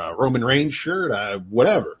wear. A Roman Reigns shirt,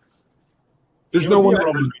 whatever. There's no one.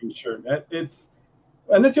 Roman Reigns shirt. And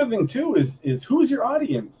that's the other thing too is who is your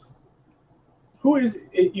audience? Who is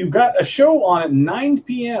it? You've got a show on at 9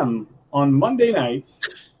 p.m. on Monday nights.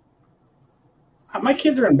 My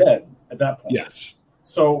kids are in bed at that point. Yes.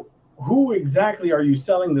 So who exactly are you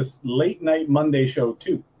selling this late night Monday show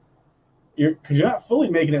to? Because you're not fully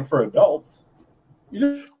making it for adults.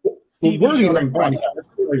 You're just we're the prime time. That's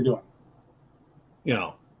what you're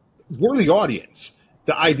doing. We're the audience.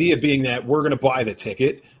 The idea being that we're going to buy the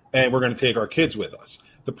ticket and we're going to take our kids with us.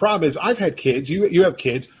 The problem is I've had kids. You have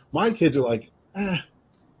kids. My kids are like, I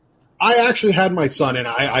actually had my son and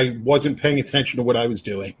I wasn't paying attention to what I was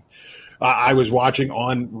doing. I was watching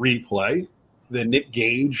on replay the Nick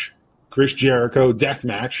Gage, Chris Jericho death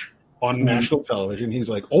match on national television. He's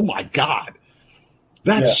like, oh, my God.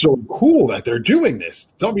 That's so cool that they're doing this.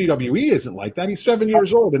 WWE isn't like that. He's 7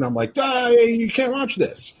 years old. And I'm like, you can't watch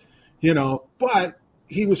this. But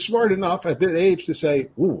he was smart enough at that age to say,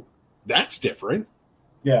 ooh, that's different.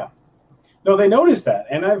 Yeah. No, they noticed that.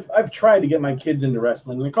 And I've tried to get my kids into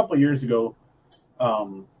wrestling. And a couple of years ago,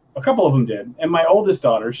 a couple of them did. And my oldest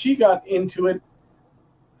daughter, she got into it.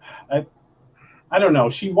 I don't know.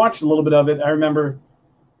 She watched a little bit of it. I remember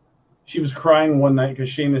she was crying one night because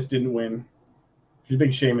Sheamus didn't win. She's a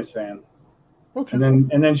big Sheamus fan. Okay. And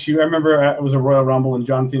then I remember it was a Royal Rumble and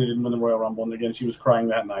John Cena didn't win the Royal Rumble. And again, she was crying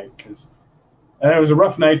that night because it was a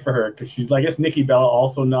rough night for her because she's, I guess, Nikki Bella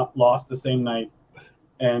also not lost the same night.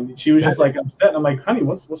 And she was just like upset. And I'm like, honey,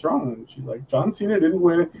 what's wrong? And she's like, John Cena didn't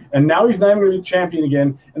win it. And now he's not even going to be champion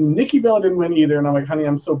again. And Nikki Bella didn't win either. And I'm like, honey,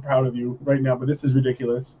 I'm so proud of you right now, but this is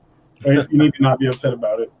ridiculous. You need to not be upset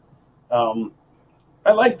about it.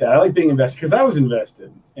 I like that. I like being invested because I was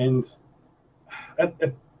invested. And I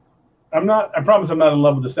promise I'm not in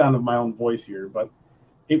love with the sound of my own voice here, but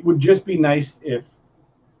it would just be nice if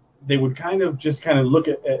they would kind of look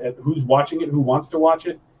at who's watching it, who wants to watch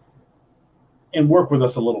it, and work with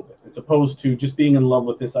us a little bit, as opposed to just being in love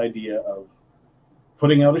with this idea of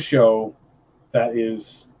putting out a show that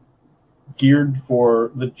is geared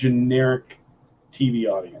for the generic TV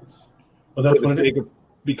audience. But that's for the what it sake is. of,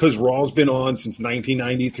 because Raw's been on since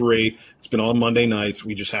 1993. It's been on Monday nights.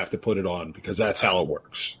 We just have to put it on because that's how it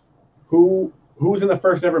works. Who's in the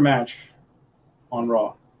first ever match on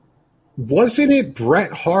Raw? Wasn't it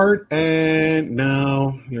Bret Hart and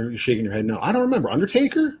no? You're shaking your head. No, I don't remember.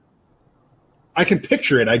 Undertaker. I can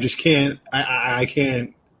picture it. I just can't. I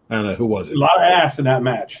can't. I don't know who was A it. lot of ass in that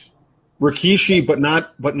match. Rikishi, but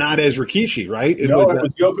not as Rikishi, right? It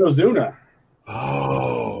was Yokozuna.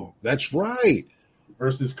 Oh, that's right.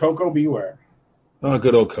 Versus Coco Beware. Oh,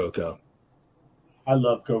 good old Coco. I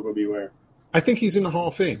love Coco Beware. I think he's in the Hall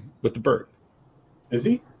of Fame with the bird. Is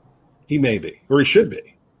he? He may be, or he should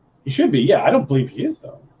be. He should be. Yeah, I don't believe he is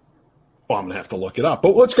though. Well, I'm gonna have to look it up.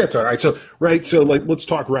 But let's get to it. All right. So like, let's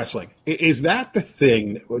talk wrestling. Is that the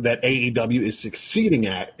thing that AEW is succeeding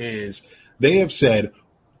at? Is they have said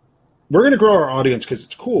we're going to grow our audience because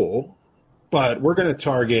it's cool, but we're going to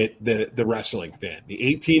target the wrestling fan, the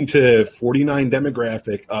 18 to 49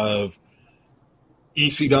 demographic of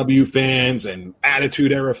ECW fans and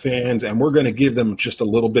Attitude Era fans, and we're going to give them just a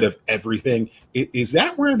little bit of everything. Is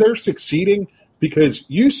that where they're succeeding? Because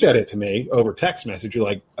you said it to me over text message. You're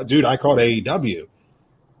like, dude, I called AEW.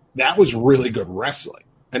 That was really good wrestling.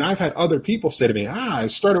 And I've had other people say to me, I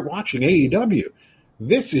started watching AEW.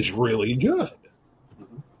 This is really good.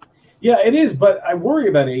 Yeah, it is, but I worry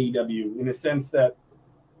about AEW in a sense that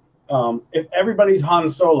if everybody's Han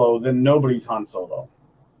Solo, then nobody's Han Solo,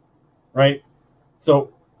 right?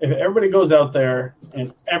 So if everybody goes out there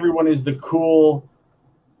and everyone is the cool...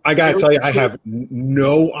 I got to tell you, I have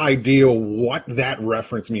no idea what that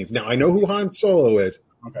reference means. Now, I know who Han Solo is,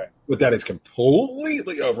 okay, but that is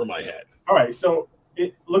completely over my head. All right, so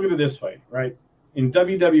look at it this way, right? In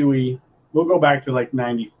WWE, we'll go back to like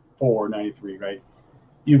 94, 93, right?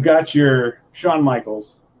 You've got your Shawn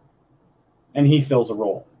Michaels, and he fills a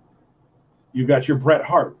role. You've got your Bret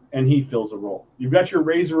Hart, and he fills a role. You've got your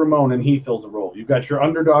Razor Ramon, and he fills a role. You've got your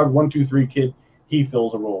underdog 1, 2, 3 kid, he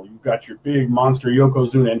fills a role. You've got your big monster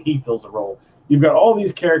Yokozuna, and he fills a role. You've got all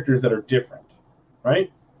these characters that are different,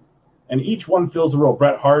 right? And each one fills a role.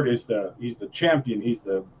 Bret Hart is he's the champion. He's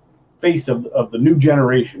the face of the new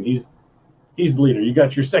generation. He's the leader. You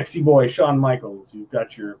got your sexy boy Shawn Michaels. You've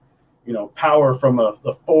got your power from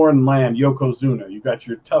the foreign land Yokozuna. You've got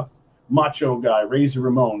your tough macho guy Razor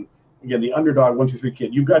Ramon. Again, the underdog 1, 2, 3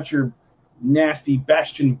 kid. You've got your nasty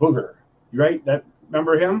Bastion Booger, right?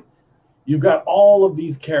 Remember him? You've got all of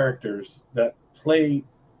these characters that play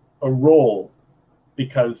a role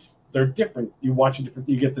because they're different. You watch a different,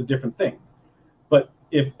 you get the different thing. But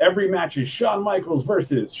if every match is Shawn Michaels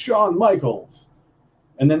versus Shawn Michaels,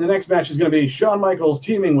 and then the next match is going to be Shawn Michaels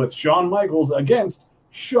teaming with Shawn Michaels against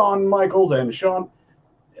Shawn Michaels and Shawn.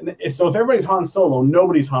 So if everybody's Han Solo,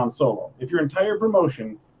 nobody's Han Solo. If your entire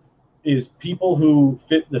promotion is people who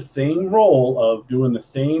fit the same role of doing the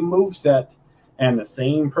same moveset and the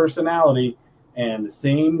same personality and the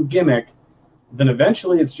same gimmick, then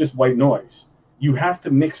eventually it's just white noise. You have to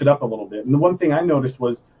mix it up a little bit. And the one thing I noticed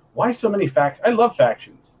was, why so many factions? I love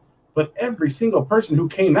factions, but every single person who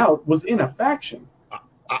came out was in a faction.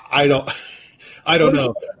 I don't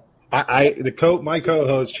know. My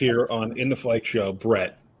co-host here on In the Flight Show,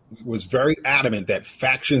 Brett, was very adamant that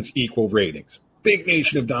factions equal ratings. Big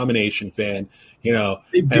Nation of Domination fan,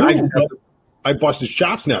 They do, I bust his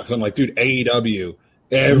chops now because I'm like, dude, AEW,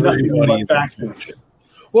 everybody is factions.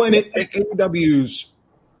 Well, and AEW's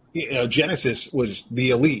Genesis was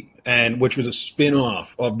the Elite, and which was a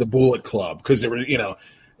spin-off of the Bullet Club because there were,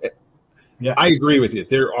 Yeah. I agree with you.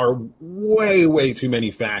 There are way, way too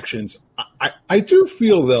many factions. I do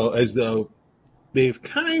feel, though, as though they've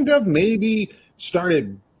kind of maybe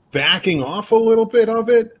started backing off a little bit of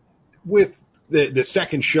it with the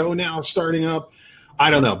second show now starting up. I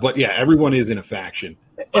don't know. But, yeah, everyone is in a faction.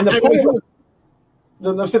 And the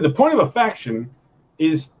point of a faction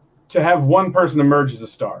is to have one person emerge as a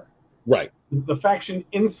star. Right. The faction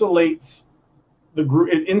insulates the group.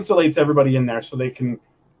 It insulates everybody in there so they can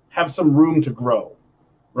have some room to grow,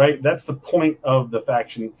 right? That's the point of the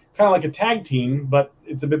faction. Kind of like a tag team, but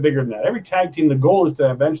it's a bit bigger than that. Every tag team, the goal is to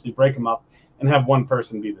eventually break them up and have one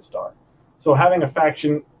person be the star. So having a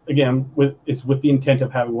faction, again, is with the intent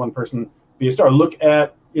of having one person be a star. Look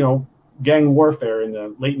at, gang warfare in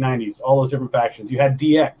the late 90s, all those different factions. You had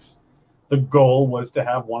DX. The goal was to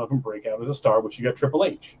have one of them break out as a star, which you got Triple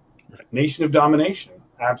H. Right. Nation of Domination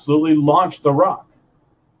absolutely launched The Rock.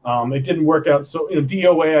 It didn't work out. So,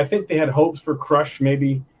 DOA, I think they had hopes for Crush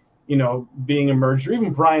maybe, being emerged, or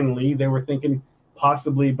even Brian Lee, they were thinking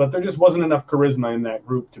possibly, but there just wasn't enough charisma in that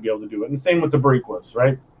group to be able to do it. And same with the Bariquas,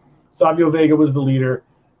 right? Savio Vega was the leader,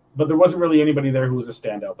 but there wasn't really anybody there who was a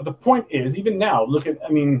standout. But the point is, even now,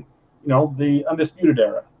 the Undisputed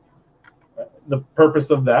Era. The purpose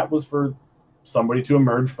of that was for somebody to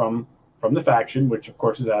emerge from the faction, which of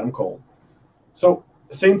course is Adam Cole. So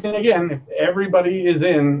same thing again. If everybody is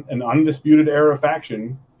in an Undisputed Era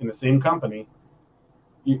faction in the same company,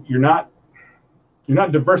 you're not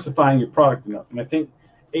diversifying your product enough. And I think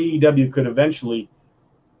AEW could eventually,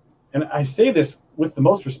 and I say this with the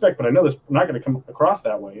most respect, but I know this I'm not going to come across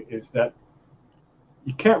that way, is that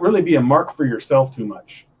you can't really be a mark for yourself too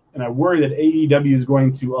much. And I worry that AEW is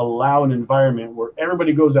going to allow an environment where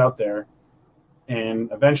everybody goes out there and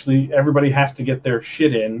eventually everybody has to get their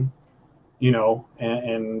shit in,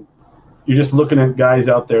 and you're just looking at guys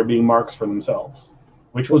out there being marks for themselves,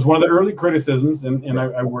 which was one of the early criticisms, and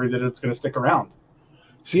I worry that it's going to stick around.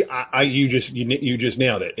 See, you just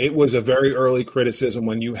nailed it. It was a very early criticism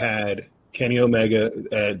when you had Kenny Omega,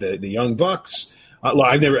 the Young Bucks. I'm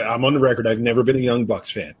on the record. I've never been a Young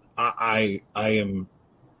Bucks fan.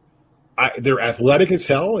 They're athletic as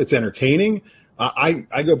hell. It's entertaining.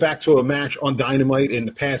 I go back to a match on Dynamite in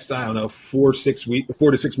the past, I don't know, 4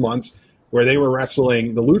 to 6 months, where they were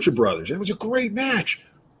wrestling the Lucha Brothers. It was a great match,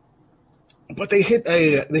 but they hit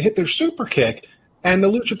their super kick, and the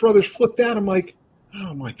Lucha Brothers flipped out. I'm like,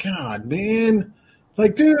 oh my God, man!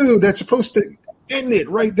 Like, dude, that's supposed to end it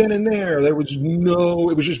right then and there. It was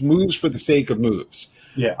just moves for the sake of moves.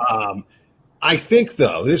 Yeah. I think,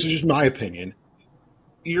 though, this is just my opinion,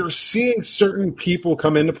 you're seeing certain people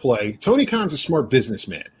come into play. Tony Khan's a smart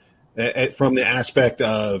businessman from the aspect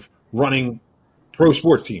of running pro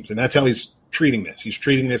sports teams, and that's how he's treating this. He's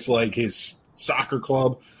treating this like his soccer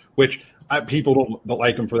club, which people don't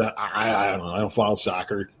like him for that. I don't know. I don't follow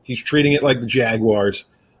soccer. He's treating it like the Jaguars.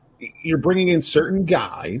 You're bringing in certain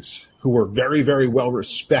guys who are very, very well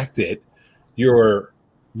respected. Your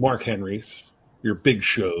Mark Henrys, your Big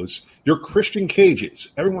Shows, your Christian Cages.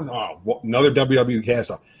 Everyone, another WWE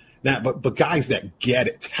cast off. Now, but guys that get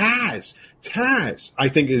it. Taz, I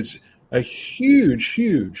think, is a huge,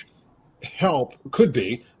 huge help, could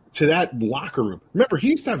be, to that locker room. Remember, he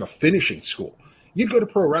used to have a finishing school. You'd go to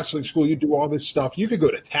pro wrestling school, you'd do all this stuff. You could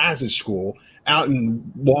go to Taz's school out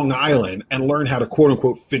in Long Island and learn how to, quote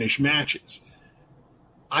unquote, finish matches.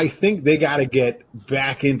 I think they got to get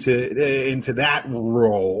back into that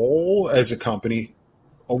role as a company,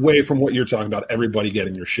 away from what you're talking about, everybody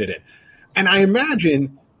getting their shit in. And I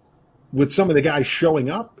imagine with some of the guys showing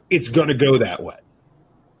up, it's going to go that way.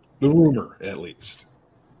 The rumor, at least.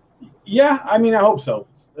 Yeah, I mean, I hope so.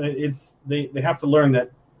 They have to learn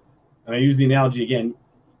that, and I use the analogy again,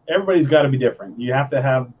 everybody's got to be different. You have to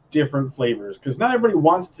have different flavors, because not everybody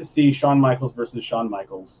wants to see Shawn Michaels versus Shawn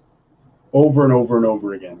Michaels over and over and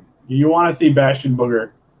over again. You want to see Bastion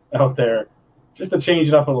Booger out there just to change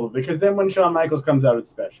it up a little bit, because then when Shawn Michaels comes out, it's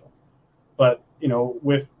special. But,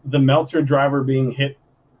 with the Meltzer driver being hit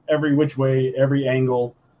every which way, every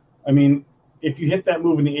angle, I mean, if you hit that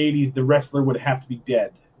move in the 80s, the wrestler would have to be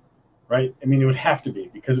dead, right? I mean, it would have to be,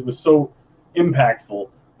 because it was so impactful.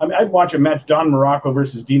 I mean, I'd watch a match, Don Morocco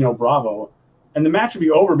versus Dino Bravo, and the match would be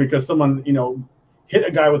over because someone, hit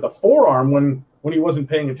a guy with a forearm when he wasn't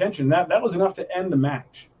paying attention. That was enough to end the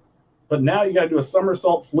match. But now you got to do a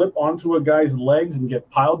somersault flip onto a guy's legs and get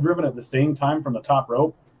pile driven at the same time from the top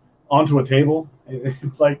rope onto a table. It's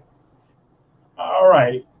like, all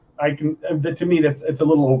right, to me, it's a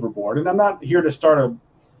little overboard. And I'm not here to start a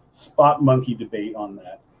spot monkey debate on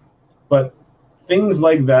that. But things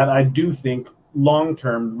like that, I do think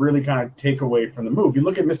long-term really kind of take away from the move. You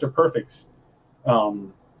look at Mr. Perfect's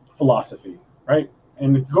philosophy, right?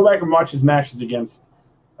 And if you go back and watch his matches against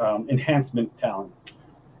enhancement talent,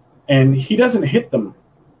 and he doesn't hit them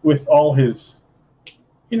with all his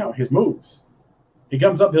moves. He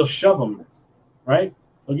comes up, he'll shove them, right?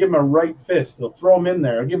 He'll give him a right fist. He'll throw him in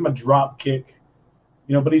there. He'll give him a drop kick,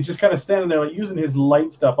 but he's just kind of standing there, like using his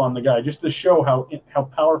light stuff on the guy just to show how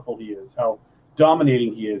powerful he is, how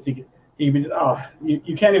dominating he is. You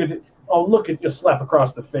can't even. Oh, look at you, slap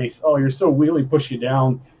across the face. Oh, you're so wheelie, push you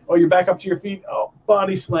down. Oh, you're back up to your feet. Oh,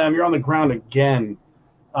 body slam. You're on the ground again.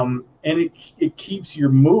 And it keeps your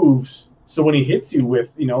moves. So when he hits you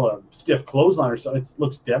with, a stiff clothesline or something, it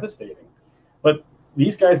looks devastating. But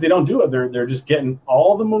these guys, they don't do it. They're just getting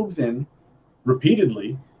all the moves in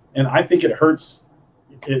repeatedly, and I think it hurts.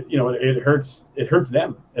 It hurts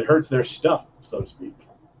them. It hurts their stuff, so to speak.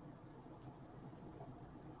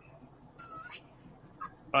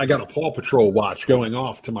 I got a Paw Patrol watch going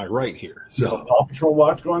off to my right here. So a Paw Patrol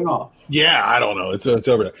watch going off. Yeah, I don't know. It's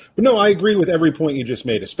over there. But no, I agree with every point you just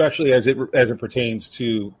made, especially as it pertains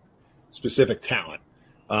to specific talent.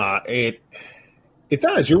 It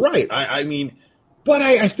does. You're right. I mean, but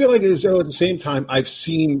I feel like as though at the same time I've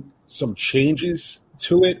seen some changes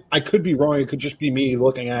to it. I could be wrong. It could just be me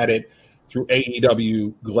looking at it through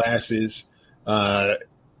AEW glasses. I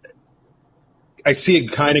see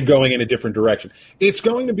it kind of going in a different direction. It's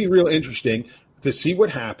going to be real interesting to see what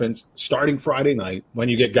happens starting Friday night when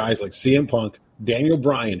you get guys like CM Punk, Daniel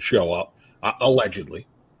Bryan show up, allegedly.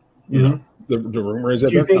 You know, the rumor is that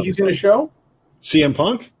do you think he's going to show? CM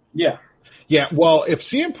Punk? Yeah. Yeah, well, if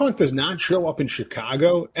CM Punk does not show up in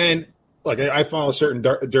Chicago, and like I follow certain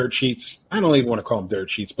dirt sheets, I don't even want to call them dirt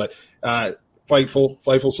sheets, but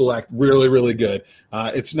Fightful Select, really, really good.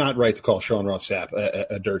 It's not right to call Sean Ross Sapp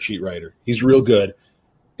a dirt sheet writer. He's real good.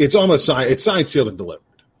 It's almost signed, sealed, and delivered.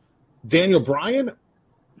 Daniel Bryan,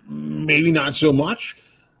 maybe not so much.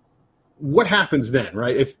 What happens then,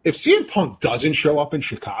 right? If CM Punk doesn't show up in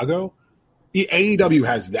Chicago, the AEW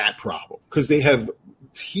has that problem because they have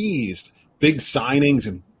teased big signings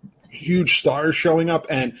and huge stars showing up,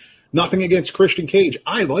 and nothing against Christian Cage.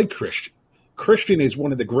 I like Christian. Christian is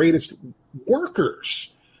one of the greatest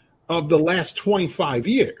workers of the last 25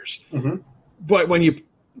 years. Mm-hmm. But when you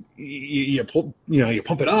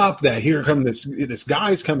pump it up that here come this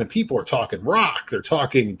guy's coming, people are talking Rock, they're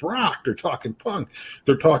talking Brock, they're talking Punk,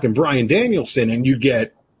 they're talking Bryan Danielson, and you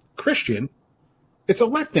get Christian, it's a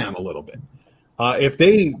letdown a little bit. If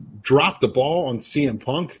they drop the ball on CM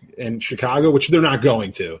Punk in Chicago, which they're not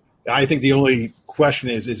going to, I think the only question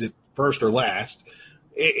is it first or last?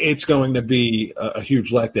 It's going to be a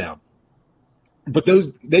huge letdown. But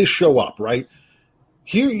they show up, right?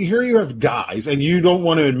 Here you have guys, and you don't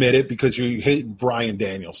want to admit it because you hate Bryan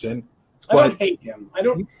Danielson. I don't hate him.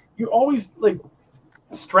 You always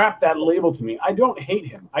strap that label to me. I don't hate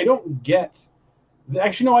him. I don't get.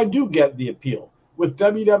 Actually, no, I do get the appeal with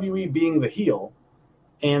WWE being the heel,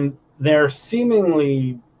 and their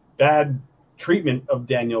seemingly bad treatment of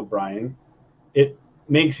Daniel Bryan. It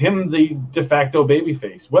makes him the de facto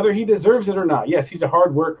babyface, whether he deserves it or not. Yes, he's a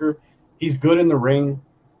hard worker. He's good in the ring.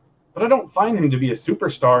 But I don't find him to be a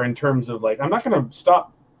superstar in terms of, I'm not going to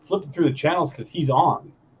stop flipping through the channels because he's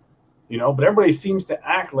on. But everybody seems to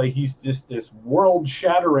act like he's just this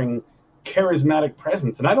world-shattering, charismatic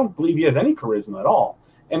presence. And I don't believe he has any charisma at all.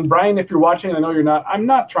 And, Brian, if you're watching, I know you're not. I'm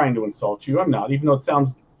not trying to insult you. I'm not, even though it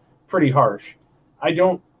sounds pretty harsh. I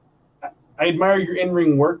admire your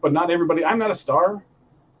in-ring work, but not everybody. I'm not a star.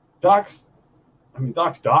 Doc's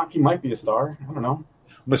Doc. He might be a star. I don't know.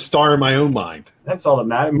 I'm a star in my own mind. That's all that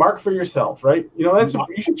matters. Mark for yourself, right? You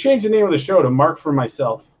should change the name of the show to Mark for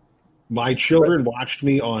Myself. My children watched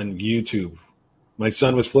me on YouTube. My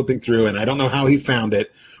son was flipping through, and I don't know how he found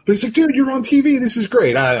it, but he's like, "Dude, you're on TV. This is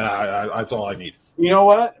great." That's all I need. You know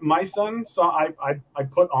what? My son saw I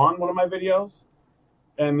put on one of my videos,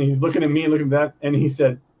 and he's looking at me and looking at that, and he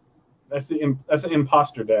said, "That's an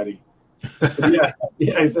imposter, Daddy." yeah.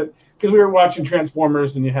 I said, because we were watching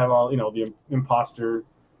Transformers, and you have all the imposter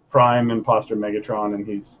Prime, imposter Megatron, and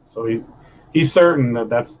he's certain that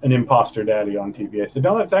that's an imposter daddy on TV. I said,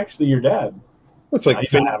 no, that's actually your dad. It's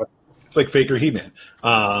like Faker He-Man.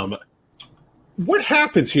 What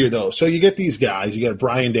happens here, though? So you get these guys, you get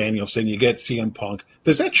Bryan Danielson, you get CM Punk.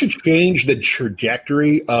 Does that change the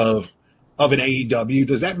trajectory of an AEW?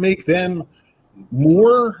 Does that make them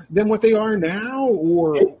more than what they are now,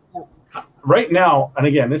 or? Right now, and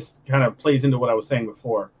again, this kind of plays into what I was saying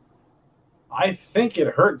before, I think it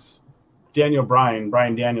hurts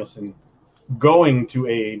Bryan Danielson, going to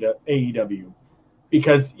AEW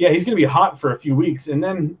because, yeah, he's going to be hot for a few weeks, and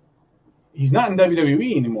then he's not in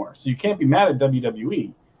WWE anymore, so you can't be mad at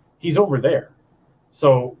WWE. He's over there.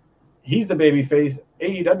 So he's the babyface.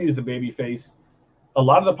 AEW is the babyface. A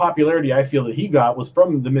lot of the popularity I feel that he got was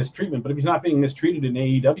from the mistreatment, but if he's not being mistreated in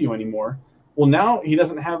AEW anymore, well, now he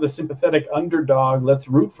doesn't have the sympathetic underdog, let's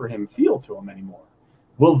root for him feel to him anymore.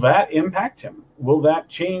 Will that impact him? Will that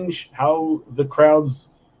change how the crowds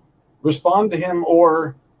respond to him,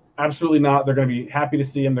 or absolutely not? They're going to be happy to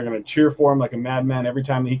see him. They're going to cheer for him like a madman every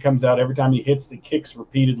time he comes out, every time he hits the kicks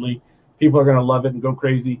repeatedly. People are going to love it and go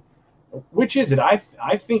crazy. Which is it? I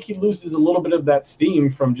think he loses a little bit of that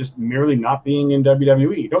steam from just merely not being in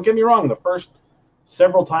WWE. Don't get me wrong. The first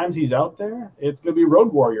several times he's out there, it's going to be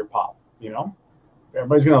Road Warrior pop.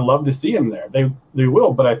 Everybody's going to love to see him there. They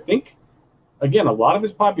will. But I think, again, a lot of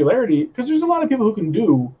his popularity, because there's a lot of people who can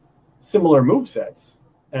do similar movesets,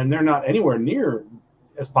 and they're not anywhere near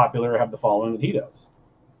as popular or have the following that he does.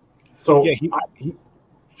 So, yeah,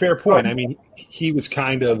 fair point. I mean, he was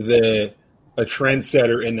kind of a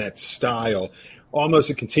trendsetter in that style,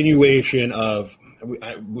 almost a continuation of,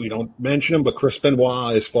 we don't mention him, but Chris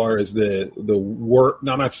Benoit, as far as the work.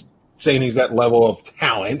 Now, I'm not saying he's that level of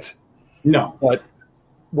talent. No. But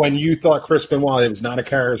when you thought Chris Benoit was not a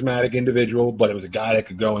charismatic individual, but it was a guy that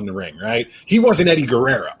could go in the ring, right? He wasn't Eddie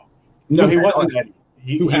Guerrero. No, he wasn't Eddie.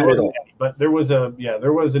 He had it wasn't all. Eddie. But there was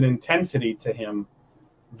an intensity to him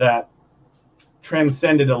that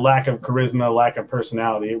transcended a lack of charisma, a lack of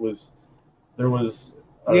personality.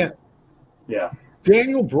 Yeah.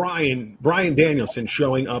 Daniel Bryan Danielson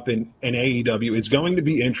showing up in AEW is going to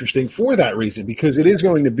be interesting for that reason, because it is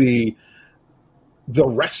going to be the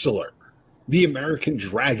wrestler, the American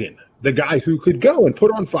Dragon, the guy who could go and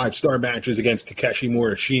put on 5-star matches against Takeshi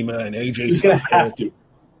Morishima and AJ He's going to have to.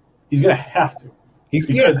 He's going to have to.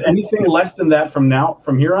 Because anything less than that from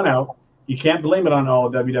here on out, you can't blame it on,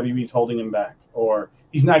 WWE's holding him back, or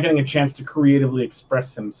he's not getting a chance to creatively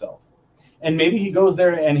express himself. And maybe he goes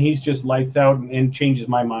there and he's just lights out and changes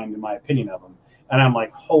my mind and my opinion of him. And I'm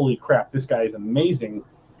like, holy crap, this guy is amazing.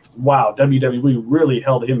 Wow, WWE really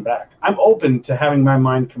held him back. I'm open to having my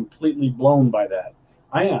mind completely blown by that.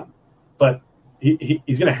 I am. But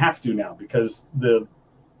he's going to have to now, because the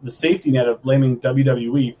safety net of blaming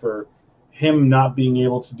WWE for him not being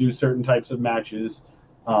able to do certain types of matches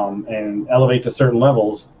and elevate to certain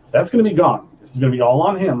levels, that's going to be gone. This is going to be all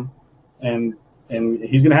on him. And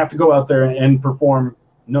he's going to have to go out there and perform,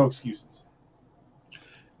 no excuses.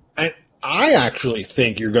 I actually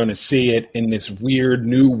think you're going to see it in this weird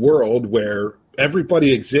new world where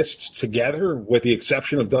everybody exists together with the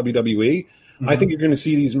exception of WWE. Mm-hmm. I think you're going to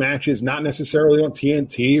see these matches not necessarily on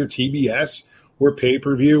TNT or TBS or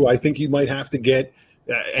pay-per-view. I think you might have to get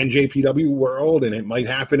NJPW World, and it might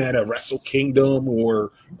happen at a Wrestle Kingdom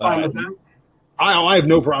or I have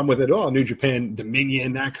no problem with it at all. New Japan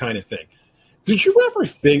Dominion, that kind of thing. Did you ever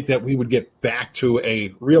think that we would get back to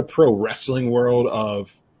a real pro wrestling world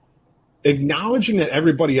of acknowledging that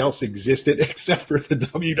everybody else existed except for the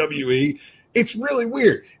WWE? It's really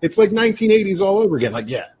weird. It's like 1980s all over again. Like,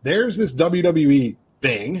 yeah, there's this WWE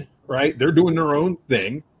thing, right? They're doing their own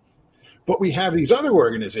thing. But we have these other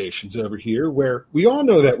organizations over here where we all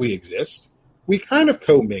know that we exist. We kind of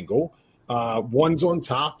commingle. One's on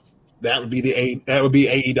top. That would be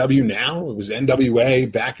AEW now. It was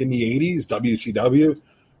NWA back in the 80s, WCW.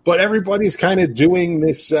 But everybody's kind of doing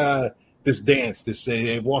this dance.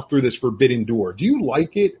 They've walked through this forbidden door. Do you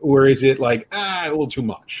like it, or is it like a little too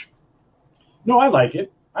much? No, I like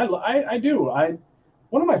it. I do.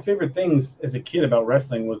 One of my favorite things as a kid about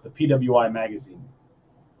wrestling was the PWI magazine.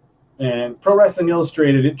 And Pro Wrestling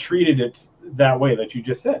Illustrated, it treated it that way that you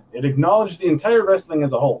just said. It acknowledged the entire wrestling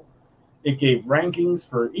as a whole. It gave rankings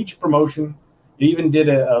for each promotion. It even did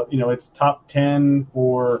its top 10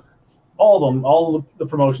 for all of the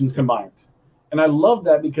promotions combined. And I love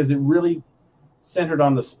that because it really centered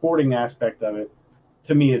on the sporting aspect of it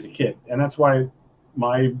to me as a kid. And that's why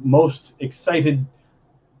my most excited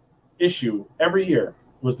issue every year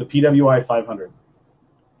was the PWI 500.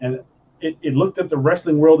 And it looked at the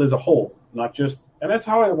wrestling world as a whole, not just, and that's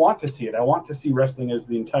how I want to see it. I want to see wrestling as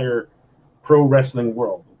the entire pro wrestling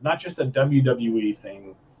world, not just a WWE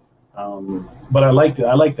thing. But I liked it.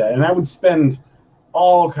 I like that. And I would spend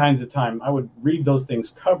all kinds of time. I would read those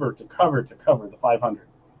things cover to cover to cover, the 500.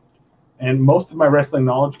 And most of my wrestling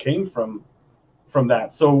knowledge came from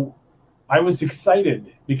that. So I was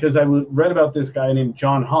excited because I read about this guy named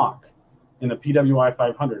John Hawk in the PWI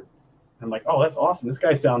 500. I'm like, oh, that's awesome. This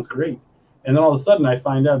guy sounds great. And then all of a sudden I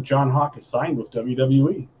find out John Hawk is signed with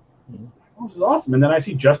WWE. Mm-hmm. Oh, this is awesome. And then I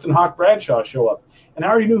see Justin Hawk Bradshaw show up. And I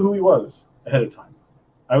already knew who he was ahead of time.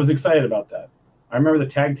 I was excited about that. I remember the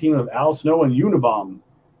tag team of Al Snow and Unabomb,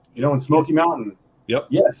 in Smoky Mountain. Yep.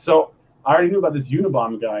 Yes. So I already knew about this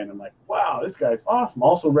Unabomb guy, and I'm like, wow, this guy's awesome.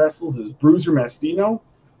 Also wrestles as Bruiser Mastino.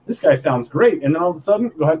 This guy sounds great. And then all of a sudden,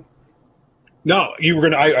 go ahead. No,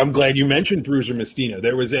 I'm glad you mentioned Bruiser Mastino.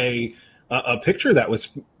 There was a picture that was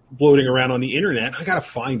floating around on the internet. I gotta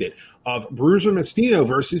find it, of Bruiser Mastino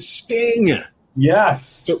versus Sting. Yes.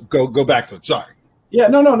 So go back to it. Sorry. Yeah,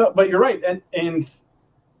 no, but you're right. And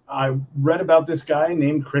I read about this guy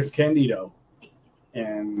named Chris Candido.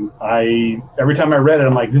 And every time I read it,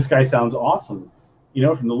 I'm like, this guy sounds awesome.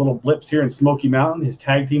 From the little blips here in Smoky Mountain, his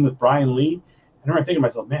tag team with Brian Lee. I remember thinking to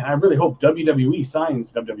myself, man, I really hope WWE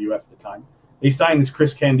signs, WWF at the time, they signed this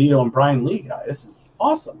Chris Candido and Brian Lee guy. This is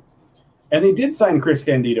awesome. And they did sign Chris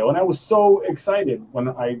Candido, and I was so excited when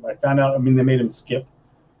I found out. I mean, they made him skip.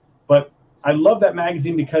 But I love that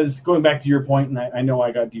magazine because, going back to your point, and I know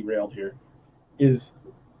I got derailed here, is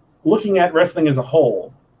looking at wrestling as a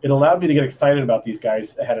whole. It allowed me to get excited about these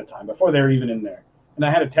guys ahead of time, before they were even in there. And I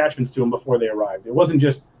had attachments to them before they arrived. It wasn't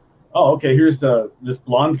just, oh, okay, here's this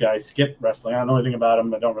blonde guy, Skip wrestling. I don't know anything about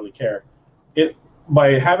him. I don't really care.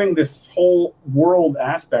 By having this whole world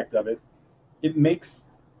aspect of it, it makes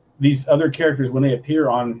these other characters, when they appear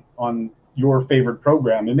on your favorite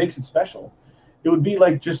program, it makes it special. It would be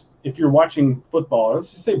like just if you're watching football, or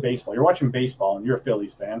let's just say baseball. You're watching baseball and you're a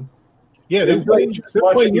Phillies fan. Yeah, they're playing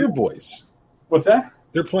your boys. What's that?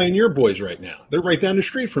 They're playing your boys right now. They're right down the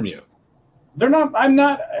street from you. They're not. I'm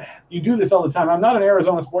not. You do this all the time. I'm not an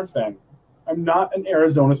Arizona sports fan. I'm not an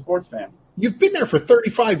Arizona sports fan. You've been there for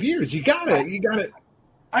 35 years. You got it.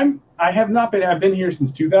 I have not been. I've been here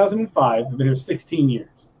since 2005. I've been here 16 years.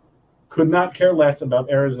 Could not care less about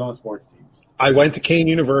Arizona sports teams. I went to Kane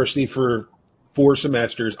University for 4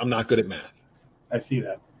 semesters. I'm not good at math. I see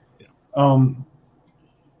that. Yeah.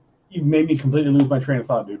 You made me completely lose my train of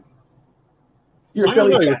thought, dude. You're a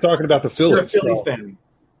Phillies fan. You're talking about the Phillies. You're a Phillies fan.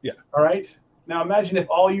 Yeah. All right. Now imagine if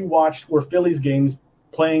all you watched were Phillies games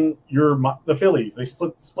playing the Phillies. They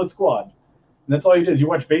split squad, and that's all you did. You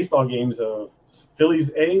watch baseball games of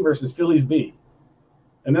Phillies A versus Phillies B,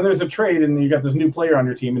 and then there's a trade, and you got this new player on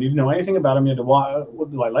your team, and you didn't know anything about him. You had to watch.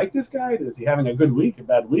 Do I like this guy? Is he having a good week, a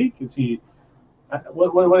bad week? Is he?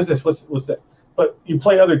 What is this? What's that? But you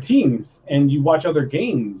play other teams, and you watch other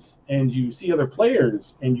games, and you see other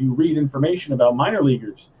players, and you read information about minor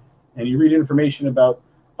leaguers, and you read information about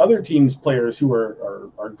other teams' players who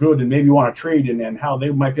are good and maybe want to trade and how they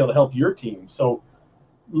might be able to help your team. So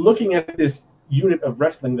looking at this unit of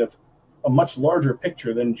wrestling that's a much larger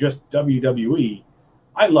picture than just WWE,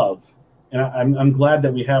 I love. And I'm glad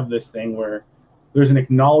that we have this thing where there's an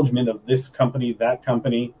acknowledgement of this company, that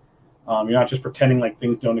company. You're not just pretending like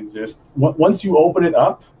things don't exist. Once you open it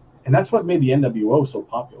up, and that's what made the NWO so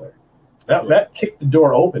popular. That kicked the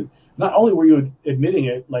door open. Not only were you admitting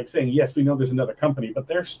it, like saying, yes, we know there's another company, but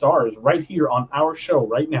there's stars right here on our show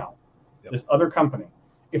right now, this other company.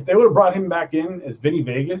 If they would have brought him back in as Vinny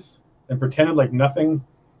Vegas and pretended like nothing,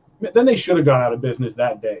 then they should have gone out of business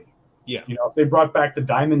that day. Yeah. If they brought back the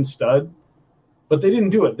Diamond Stud, but they didn't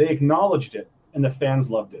do it. They acknowledged it, and the fans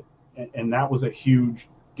loved it. And that was a huge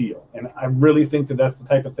deal. And I really think that that's the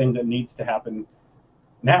type of thing that needs to happen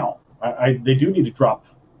now. They do need to drop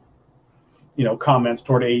comments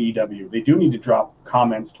toward AEW. They do need to drop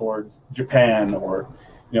comments towards Japan or,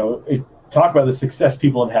 talk about the success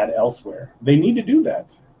people have had elsewhere. They need to do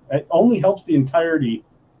that. It only helps the entirety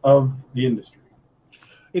of the industry.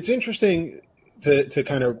 It's interesting to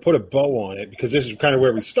kind of put a bow on it because this is kind of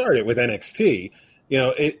where we started with NXT.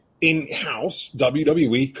 In-house,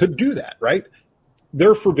 WWE could do that, right?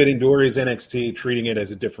 Their forbidden door is NXT, treating it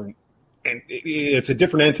as a different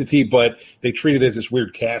entity, but they treat it as this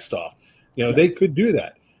weird cast-off. They could do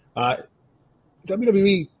that.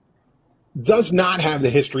 WWE does not have the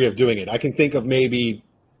history of doing it. I can think of maybe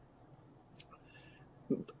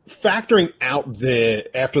factoring out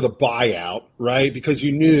after the buyout, right? Because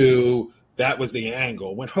you knew that was the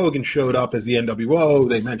angle. When Hogan showed up as the NWO,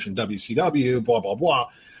 they mentioned WCW, blah, blah, blah.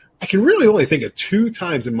 I can really only think of 2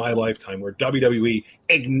 times in my lifetime where WWE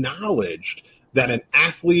acknowledged that an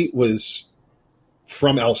athlete was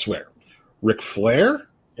from elsewhere. Ric Flair.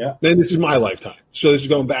 Yeah. Then this is my lifetime. So this is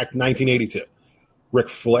going back to 1982. Ric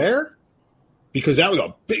Flair, because that was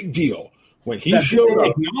a big deal. When he showed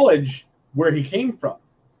up. Acknowledge where he came from.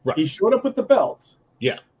 Right. He showed up with the belt.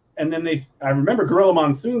 Yeah. And then I remember Gorilla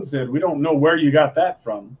Monsoon said, we don't know where you got that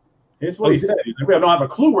from. Here's what he said. He said, we don't have a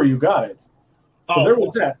clue where you got it. So there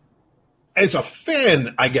was that. As a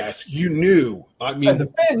fan, I guess, you knew. I mean, as a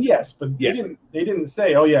fan, yes. But they didn't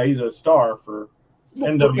say, oh, yeah, he's a star for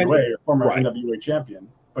NWA or former NWA champion.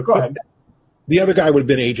 But go ahead. The other guy would have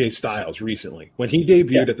been AJ Styles recently. When he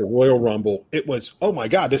debuted at the Royal Rumble, it was, oh, my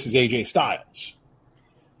God, this is AJ Styles.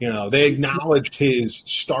 They acknowledged his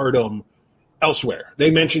stardom elsewhere. They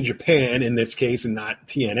mentioned Japan in this case and not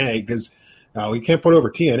TNA because we can't put over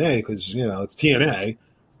TNA because, it's TNA.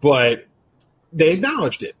 But they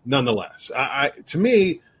acknowledged it nonetheless. To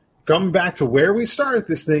me, coming back to where we started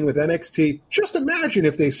this thing with NXT, just imagine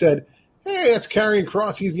if they said, hey, that's Karrion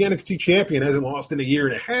Kross. He's the NXT champion. Hasn't lost in a year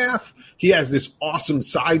and a half. He has this awesome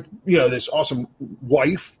this awesome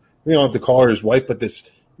wife. We don't have to call her his wife, but this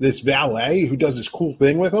valet who does this cool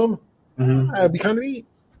thing with him. Mm-hmm. That'd be kind of neat.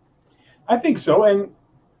 I think so. And,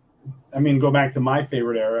 I mean, go back to my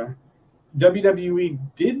favorite era. WWE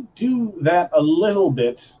did do that a little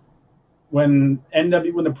bit when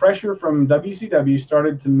the pressure from WCW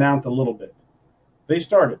started to mount a little bit. They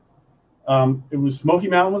started. It was Smoky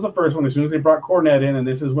Mountain was the first one. As soon as they brought Cornette in, and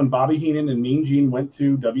this is when Bobby Heenan and Mean Gene went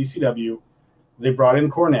to WCW, they brought in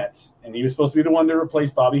Cornette, and he was supposed to be the one to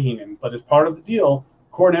replace Bobby Heenan. But as part of the deal,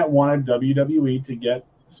 Cornette wanted WWE to get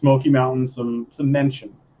Smoky Mountain some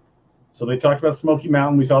mention. So they talked about Smoky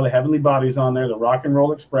Mountain. We saw the Heavenly Bodies on there, the Rock and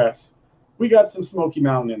Roll Express. We got some Smoky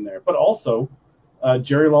Mountain in there, but also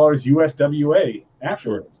Jerry Lawler's USWA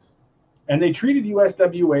afterwards. And they treated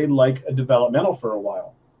USWA like a developmental for a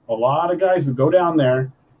while. A lot of guys would go down there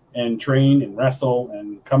and train and wrestle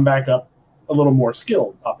and come back up a little more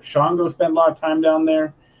skilled. Papa Shango spent a lot of time down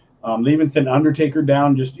there. They even sent Undertaker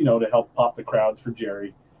down just, to help pop the crowds for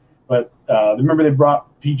Jerry. But remember, they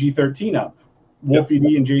brought PG-13 up. Wolfe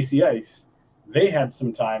D and JC Ice. They had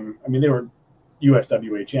some time. I mean, they were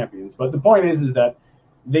USWA champions. But the point is that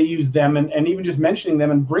they used them, and even just mentioning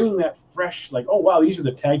them and bringing that fresh, like, oh, wow, these are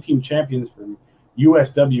the tag team champions from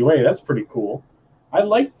USWA. That's pretty cool. I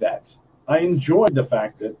liked that. I enjoyed the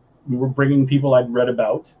fact that we were bringing people I'd read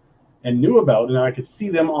about and knew about, and I could see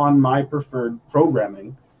them on my preferred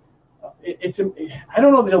programming. I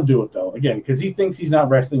don't know that he'll do it, though, again, because he thinks he's not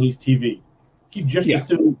wrestling, he's TV. He just as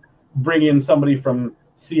soon bring in somebody from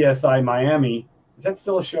CSI Miami. Is that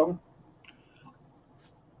still a show?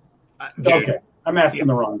 Okay, I'm asking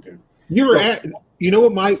the wrong dude. You know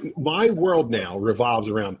what? My world now revolves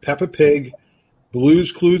around Peppa Pig,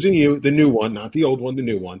 Blues Clues, and You, the new one, not the old one, the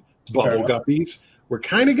new one. Bubble Guppies. We're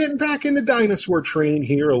kind of getting back into dinosaur train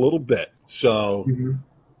here a little bit. So,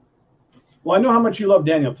 well, I know how much you love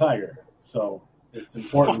Daniel Tiger, so it's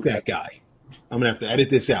important. Fuck that guy. I'm gonna have to edit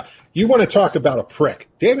this out. You want to talk about a prick?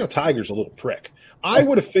 Daniel Tiger's a little prick. I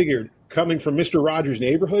would have figured, coming from Mr. Rogers'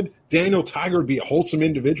 neighborhood, Daniel Tiger would be a wholesome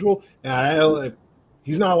individual.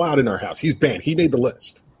 He's not allowed in our house. He's banned. He made the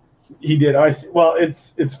list. He did. Well,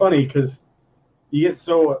 it's funny because you get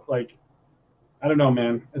so, like, I don't know,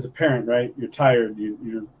 man. As a parent, right? You're tired.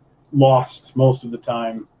 You're lost most of the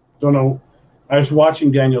time. Don't know. I was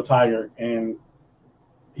watching Daniel Tiger, and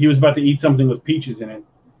he was about to eat something with peaches in it,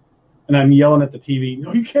 and I'm yelling at the TV,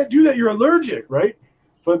 "No, you can't do that. You're allergic, right?"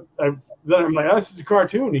 But then I'm like, "Oh, this is a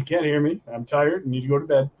cartoon. He can't hear me. I'm tired. I need to go to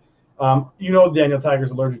bed." Daniel Tiger's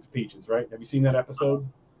allergic to peaches, right? Have you seen that episode?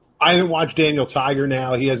 I haven't watched Daniel Tiger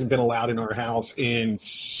now. He hasn't been allowed in our house in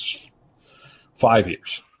 5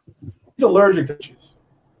 years. He's allergic to peaches.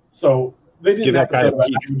 So they did Give that guy a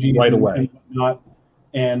peach right away.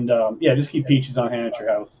 And just keep peaches on hand at your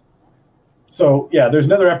house. So, there's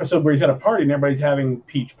another episode where he's at a party and everybody's having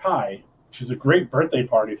peach pie, which is a great birthday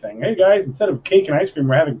party thing. Hey, guys, instead of cake and ice cream,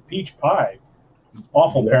 we're having peach pie.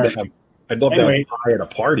 Awful parenting. I'd love to have pie at a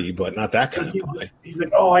party, but not that kind of pie. He's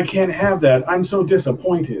like, oh, I can't have that. I'm so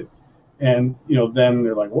disappointed. And, then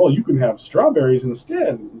they're like, well, you can have strawberries instead.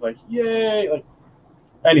 And it's like, yay.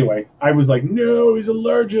 Anyway, I was like, no, he's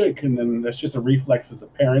allergic. And then that's just a reflex as a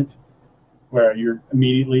parent where you're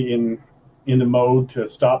immediately in the mode to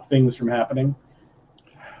stop things from happening.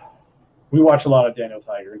 We watch a lot of Daniel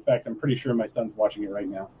Tiger. In fact, I'm pretty sure my son's watching it right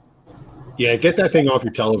now. Yeah, get that thing off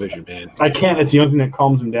your television, man. I can't. It's the only thing that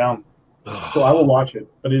calms him down. So I will watch it,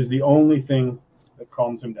 but it is the only thing that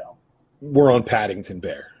calms him down. We're on Paddington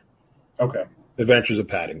Bear. Okay. Adventures of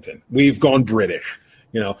Paddington. We've gone British,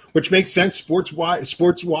 which makes sense.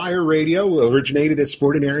 Sportswire Radio originated as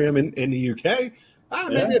Sportinarium in the UK.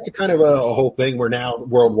 Maybe it's a kind of a whole thing. We're now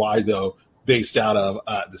worldwide, though, based out of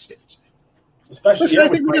the States. Especially, I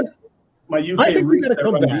think my UK. I think we got to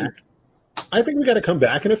come back. I think we got to come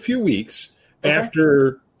back in a few weeks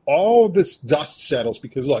after all this dust settles,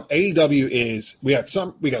 because look, AEW is we got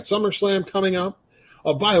SummerSlam coming up.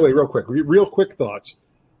 Oh, by the way, real quick thoughts.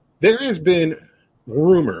 There has been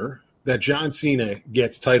rumor that John Cena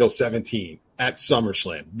gets title 17 at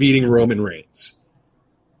SummerSlam, beating Roman Reigns.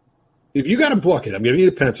 If you got to book it, I'm giving you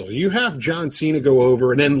the pencil. You have John Cena go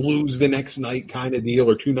over and then lose the next night kind of deal,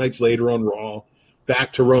 or 2 nights later on Raw,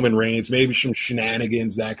 back to Roman Reigns, maybe some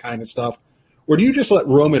shenanigans, that kind of stuff. Or do you just let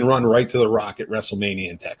Roman run right to the Rock at WrestleMania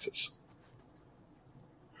in Texas?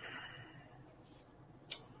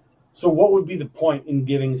 So what would be the point in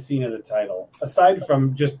giving Cena the title, aside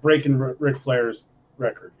from just breaking Ric Flair's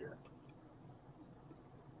record here?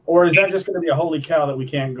 Or is that just going to be a holy cow that we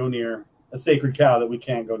can't go near, a sacred cow that we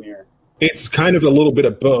can't go near? It's kind of a little bit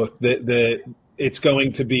of both. It's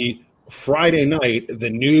going to be Friday night, the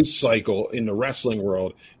news cycle in the wrestling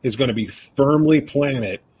world is going to be firmly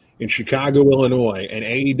planted in Chicago, Illinois, and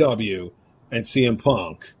AEW and CM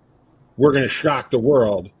Punk. We're going to shock the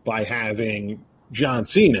world by having John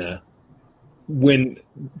Cena win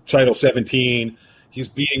title 17. He's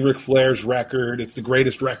beating Ric Flair's record. It's the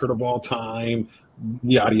greatest record of all time,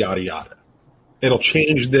 yada, yada, yada. It'll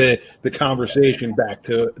change the conversation back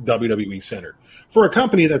to WWE Center for a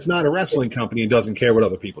company that's not a wrestling company and doesn't care what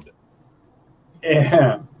other people do.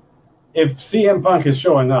 And if CM Punk is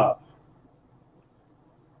showing up,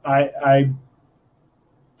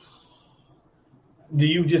 do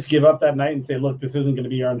you just give up that night and say, look, this isn't going to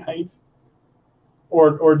be our night?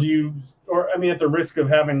 Or do you, at the risk of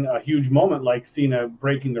having a huge moment like Cena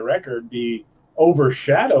breaking the record be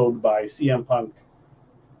overshadowed by CM Punk?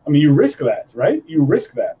 mean, you risk that, right? You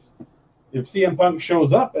risk that. If CM Punk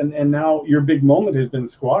shows up and now your big moment has been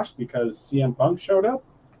squashed because CM Punk showed up,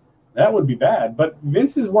 that would be bad. But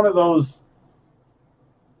Vince is one of those,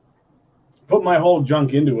 put my whole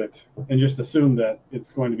junk into it and just assume that it's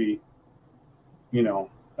going to be,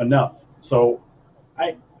 enough. So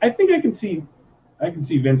I think I can see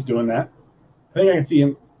Vince doing that. I think I can see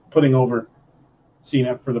him putting over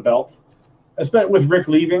Cena for the belt. Especially with Rick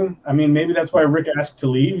leaving. I mean, maybe that's why Rick asked to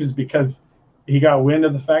leave, is because he got wind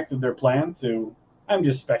of the fact of their plan to. I'm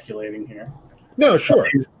just speculating here. No, sure.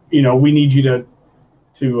 We need you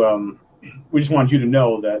to. We just want you to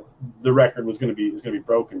know that the record was going to be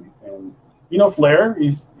broken. And Flair,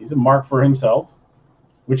 he's a mark for himself,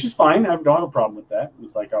 which is fine. I don't have a problem with that.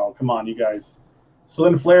 It's like, oh, come on, you guys. So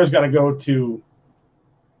then Flair's got to go to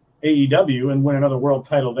AEW and win another world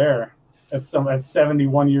title there. At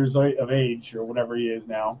 71 years of age or whatever he is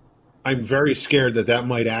now. I'm very scared that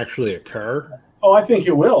might actually occur. Oh, I think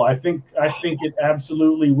it will. I think it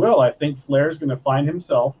absolutely will. I think Flair's going to find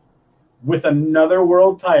himself with another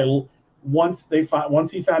world title once he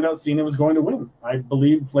found out Cena was going to win. I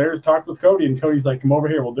believe Flair's talked with Cody, and Cody's like, "Come over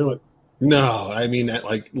here, we'll do it." No, I mean,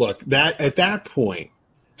 look, that at that point,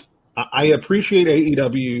 I appreciate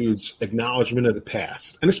AEW's acknowledgement of the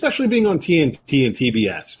past, and especially being on TNT and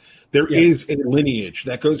TBS. There is a lineage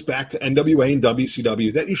that goes back to NWA and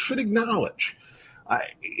WCW that you should acknowledge.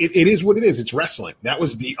 It is what it is. It's wrestling. That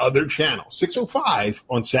was the other channel. 605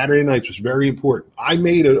 on Saturday nights was very important. I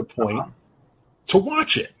made it a point to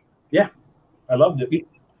watch it. Yeah, I loved it.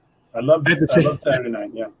 I loved Saturday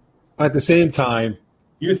night, yeah. At the same time.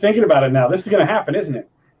 You're thinking about it now. This is going to happen, isn't it?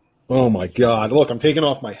 Oh, my God. Look, I'm taking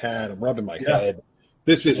off my hat. I'm rubbing my head.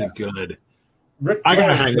 This isn't good. I got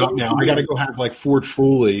to hang up now. I got to go have 4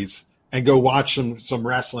 Trulies and go watch some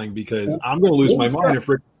wrestling because I'm going to lose my mind if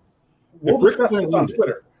Rick. We'll discuss this on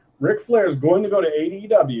Twitter. Ric Flair is going to go to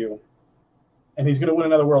AEW, and he's going to win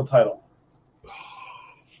another world title.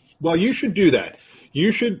 Well, you should do that.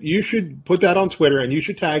 You should put that on Twitter, and you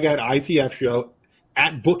should tag at ITF Show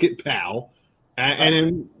at Book It Pal, and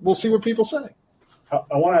then we'll see what people say.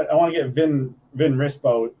 I want to get Vin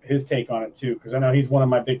Rispo his take on it too, because I know he's one of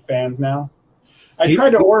my big fans now. I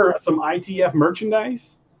tried to order some ITF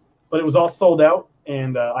merchandise, but it was all sold out.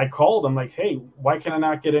 And I called them like, hey, why can I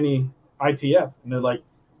not get any ITF? And they're like,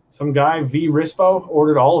 some guy, V Rispo,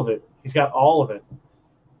 ordered all of it. He's got all of it.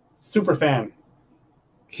 Super fan.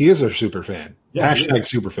 He is a super fan. Yeah, Hashtag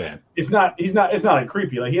super fan. It's not like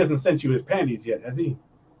creepy. Like, he hasn't sent you his panties yet, has he?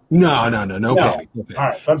 No panties. No panties. All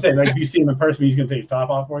right. So I'm saying, like, if you see him in person, he's going to take his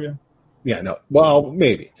top off for you? Yeah, no. Well,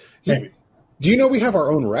 maybe. Maybe. Do you know we have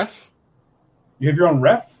our own ref? You have your own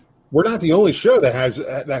ref? We're not the only show that has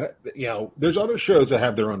that. There's other shows that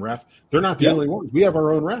have their own ref. They're not the only ones. We have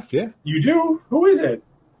our own ref. Yeah. You do? Who is it?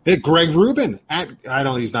 Hey, Greg Rubin.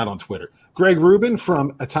 He's not on Twitter. Greg Rubin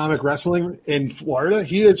from Atomic Wrestling in Florida.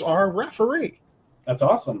 He is our referee. That's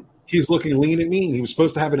awesome. He's looking lean and mean. He was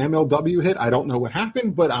supposed to have an MLW hit. I don't know what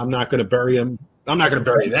happened, but I'm not going to bury him. I'm not going to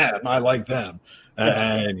bury them. I like them,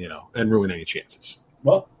 and ruin any chances.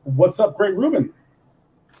 Well, what's up, Greg Rubin?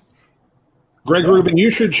 Greg Rubin,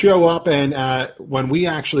 you should show up, and when we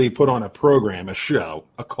actually put on a program, a show,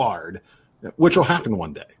 a card, which will happen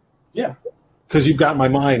one day. Yeah. Because you've got my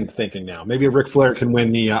mind thinking now. Maybe Ric Flair can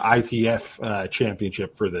win the ITF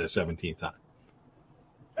championship for the 17th time.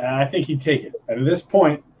 I think he'd take it. At this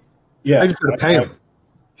point, yeah. I just got to pay him.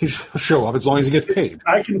 He'll show up as long as he gets paid.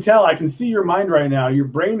 I can tell. I can see your mind right now. Your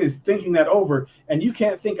brain is thinking that over, and you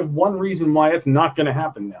can't think of one reason why it's not going to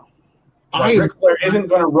happen now. Ric Flair isn't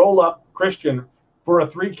going to roll up Christian for a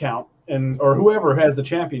 3 count, or whoever has the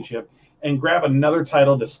championship, and grab another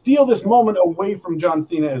title to steal this moment away from John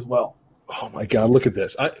Cena as well. Oh my God! Look at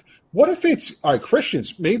this. What if it's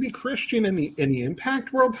Christian's? Maybe Christian in the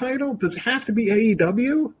Impact World Title. Does it have to be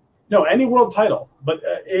AEW? No, any world title, but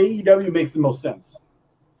AEW makes the most sense.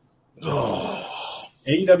 Oh.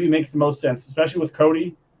 AEW makes the most sense, especially with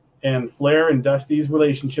Cody and Flair and Dusty's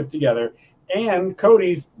relationship together, and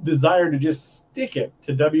Cody's desire to just stick it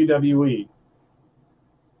to WWE.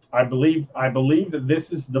 I believe that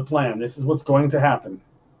this is the plan. This is what's going to happen.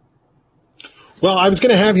 Well, I was going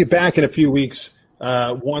to have you back in a few weeks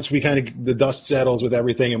once we the dust settles with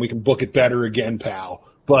everything and we can book it better again, pal.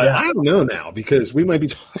 But I don't know now because we might be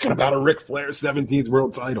talking about a Ric Flair 17th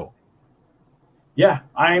world title. Yeah,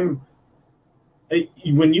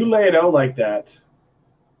 when you lay it out like that,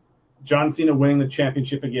 John Cena winning the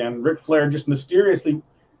championship again, Ric Flair just mysteriously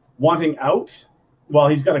wanting out while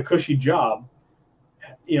he's got a cushy job,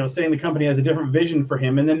 saying the company has a different vision for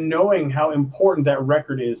him, and then knowing how important that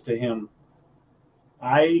record is to him.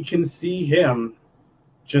 I can see him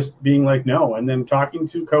just being like, no. And then talking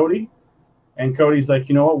to Cody, and Cody's like,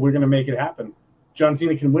 you know what, we're going to make it happen. John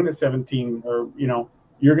Cena can win at 17, or,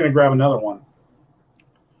 you're going to grab another one.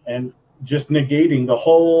 And just negating the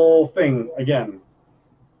whole thing again.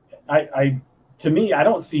 To me, I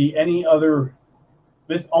don't see any other.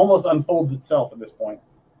 This almost unfolds itself at this point.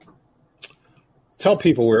 Tell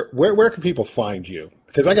people where can people find you?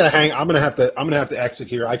 Because I gotta hang. I'm gonna have to exit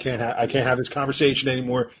here. I can't have this conversation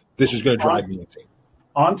anymore. This is gonna drive me insane.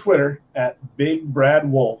 On Twitter at Big Brad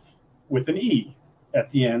Wolfe with an E at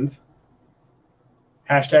the end.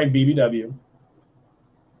 Hashtag BBW.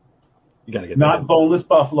 You gotta get not boneless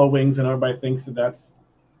buffalo wings, and everybody thinks that's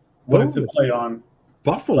what it's a play on.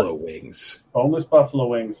 Buffalo wings. Boneless buffalo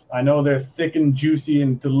wings. I know they're thick and juicy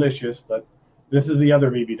and delicious, but this is the other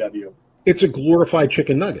BBW. It's a glorified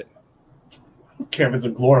chicken nugget. I don't care if it's a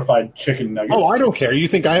glorified chicken nugget. Oh, I don't care. You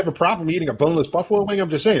think I have a problem eating a boneless buffalo wing? I'm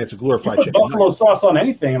just saying it's a glorified chicken nugget. Put buffalo nugget. Sauce on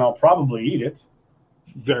anything, and I'll probably eat it.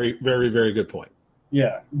 Very, very, very good point.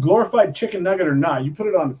 Yeah. Glorified chicken nugget or not, you put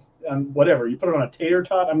it on whatever. You put it on a tater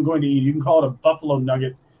tot, I'm going to eat it. You can call it a buffalo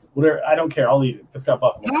nugget. Whatever, I don't care. I'll eat it if it's got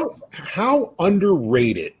buffalo. How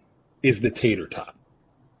underrated is the tater tot?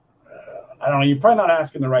 I don't know. You're probably not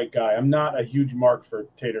asking the right guy. I'm not a huge mark for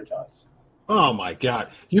tater tots. Oh my God!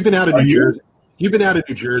 You've been out of New Jersey. You've been out of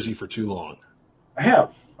New Jersey for too long. I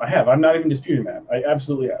have. I'm not even disputing that. I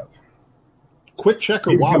absolutely have. Quick check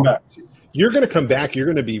or Wawa. You're going to come back. You're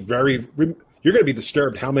going to be You're going to be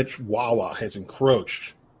disturbed how much Wawa has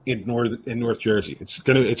encroached in North Jersey. It's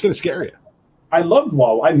going to scare you. I loved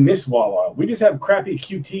Wawa. I miss Wawa. We just have crappy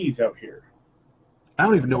QTs out here. I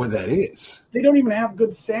don't even know what that is. They don't even have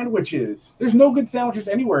good sandwiches. There's no good sandwiches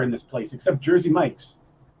anywhere in this place except Jersey Mike's.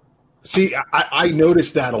 See, I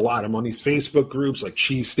noticed that a lot. I'm on these Facebook groups like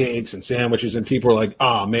cheesesteaks and sandwiches, and people are like,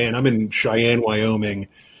 oh, man, I'm in Cheyenne, Wyoming.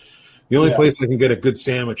 The only place I can get a good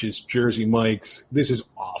sandwich is Jersey Mike's. This is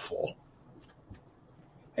awful.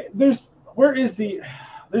 There's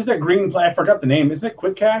that green place. I forgot the name. Is that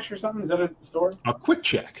Quick Cash or something? Is that a store? A Quick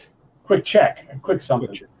Check. Quick Check. A quick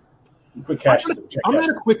something. Quick Cash. I'm not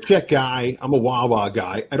a Quick Check guy. I'm a Wawa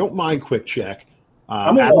guy. I don't mind Quick Check.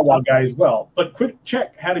 I'm a Wawa guy as well. But Quick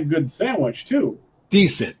Check had a good sandwich, too.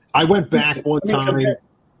 Decent. I went back one time.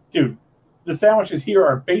 Dude, the sandwiches here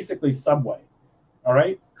are basically Subway. All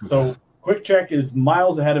right? So Quick Check is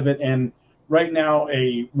miles ahead of it. And right now,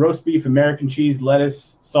 a roast beef, American cheese,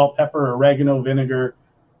 lettuce, salt, pepper, oregano, vinegar,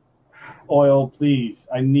 oil, please.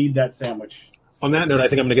 I need that sandwich. On that note, I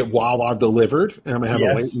think I'm going to get Wawa delivered, and I'm going to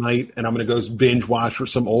have a late night, and I'm going to go binge watch for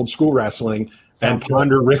some old school wrestling and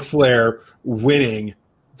ponder Ric Flair winning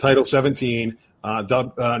Title 17. On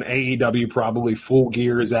AEW, probably Full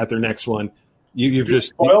Gear is at their next one. You've just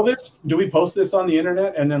spoil this. Do we post this on the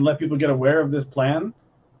internet and then let people get aware of this plan?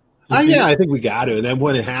 Yeah, I think we got to. And then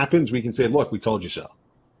when it happens, we can say, "Look, we told you so."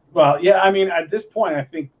 Well, yeah. I mean, at this point, I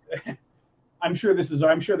think I'm sure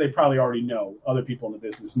they probably already know. Other people in the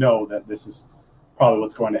business know that this is probably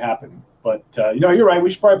what's going to happen. But you're right. We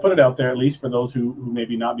should probably put it out there at least for those who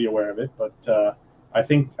maybe not be aware of it. But I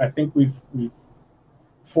think we've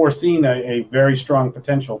foreseen a very strong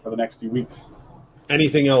potential for the next few weeks.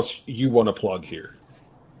 Anything else you want to plug here?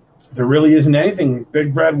 There really isn't anything.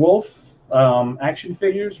 Big Brad Wolfe, action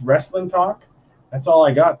figures, wrestling talk. That's all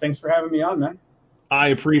I got. Thanks for having me on, man. I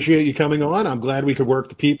appreciate you coming on. I'm glad we could work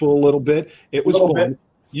the people a little bit. It was fun.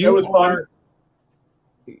 It was fun.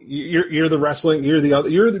 You're the wrestling. You're the other.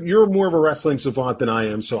 You're more of a wrestling savant than I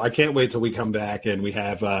am. So I can't wait till we come back and we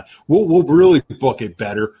have. We'll really book it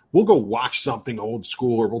better. We'll go watch something old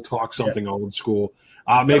school, or we'll talk something old school.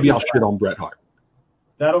 Maybe I'll shit on Bret Hart.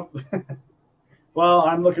 Well,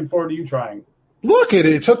 I'm looking forward to you trying. Look at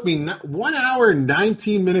it. It took me 1 hour,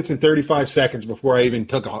 19 minutes, and 35 seconds before I even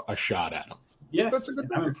took a shot at him. Yes,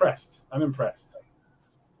 I'm impressed.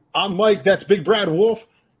 I'm Mike. That's Big Brad Wolfe.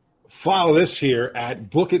 Follow this here at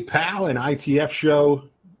Book It Pal and ITF Show.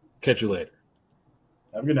 Catch you later.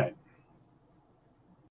 Have a good night.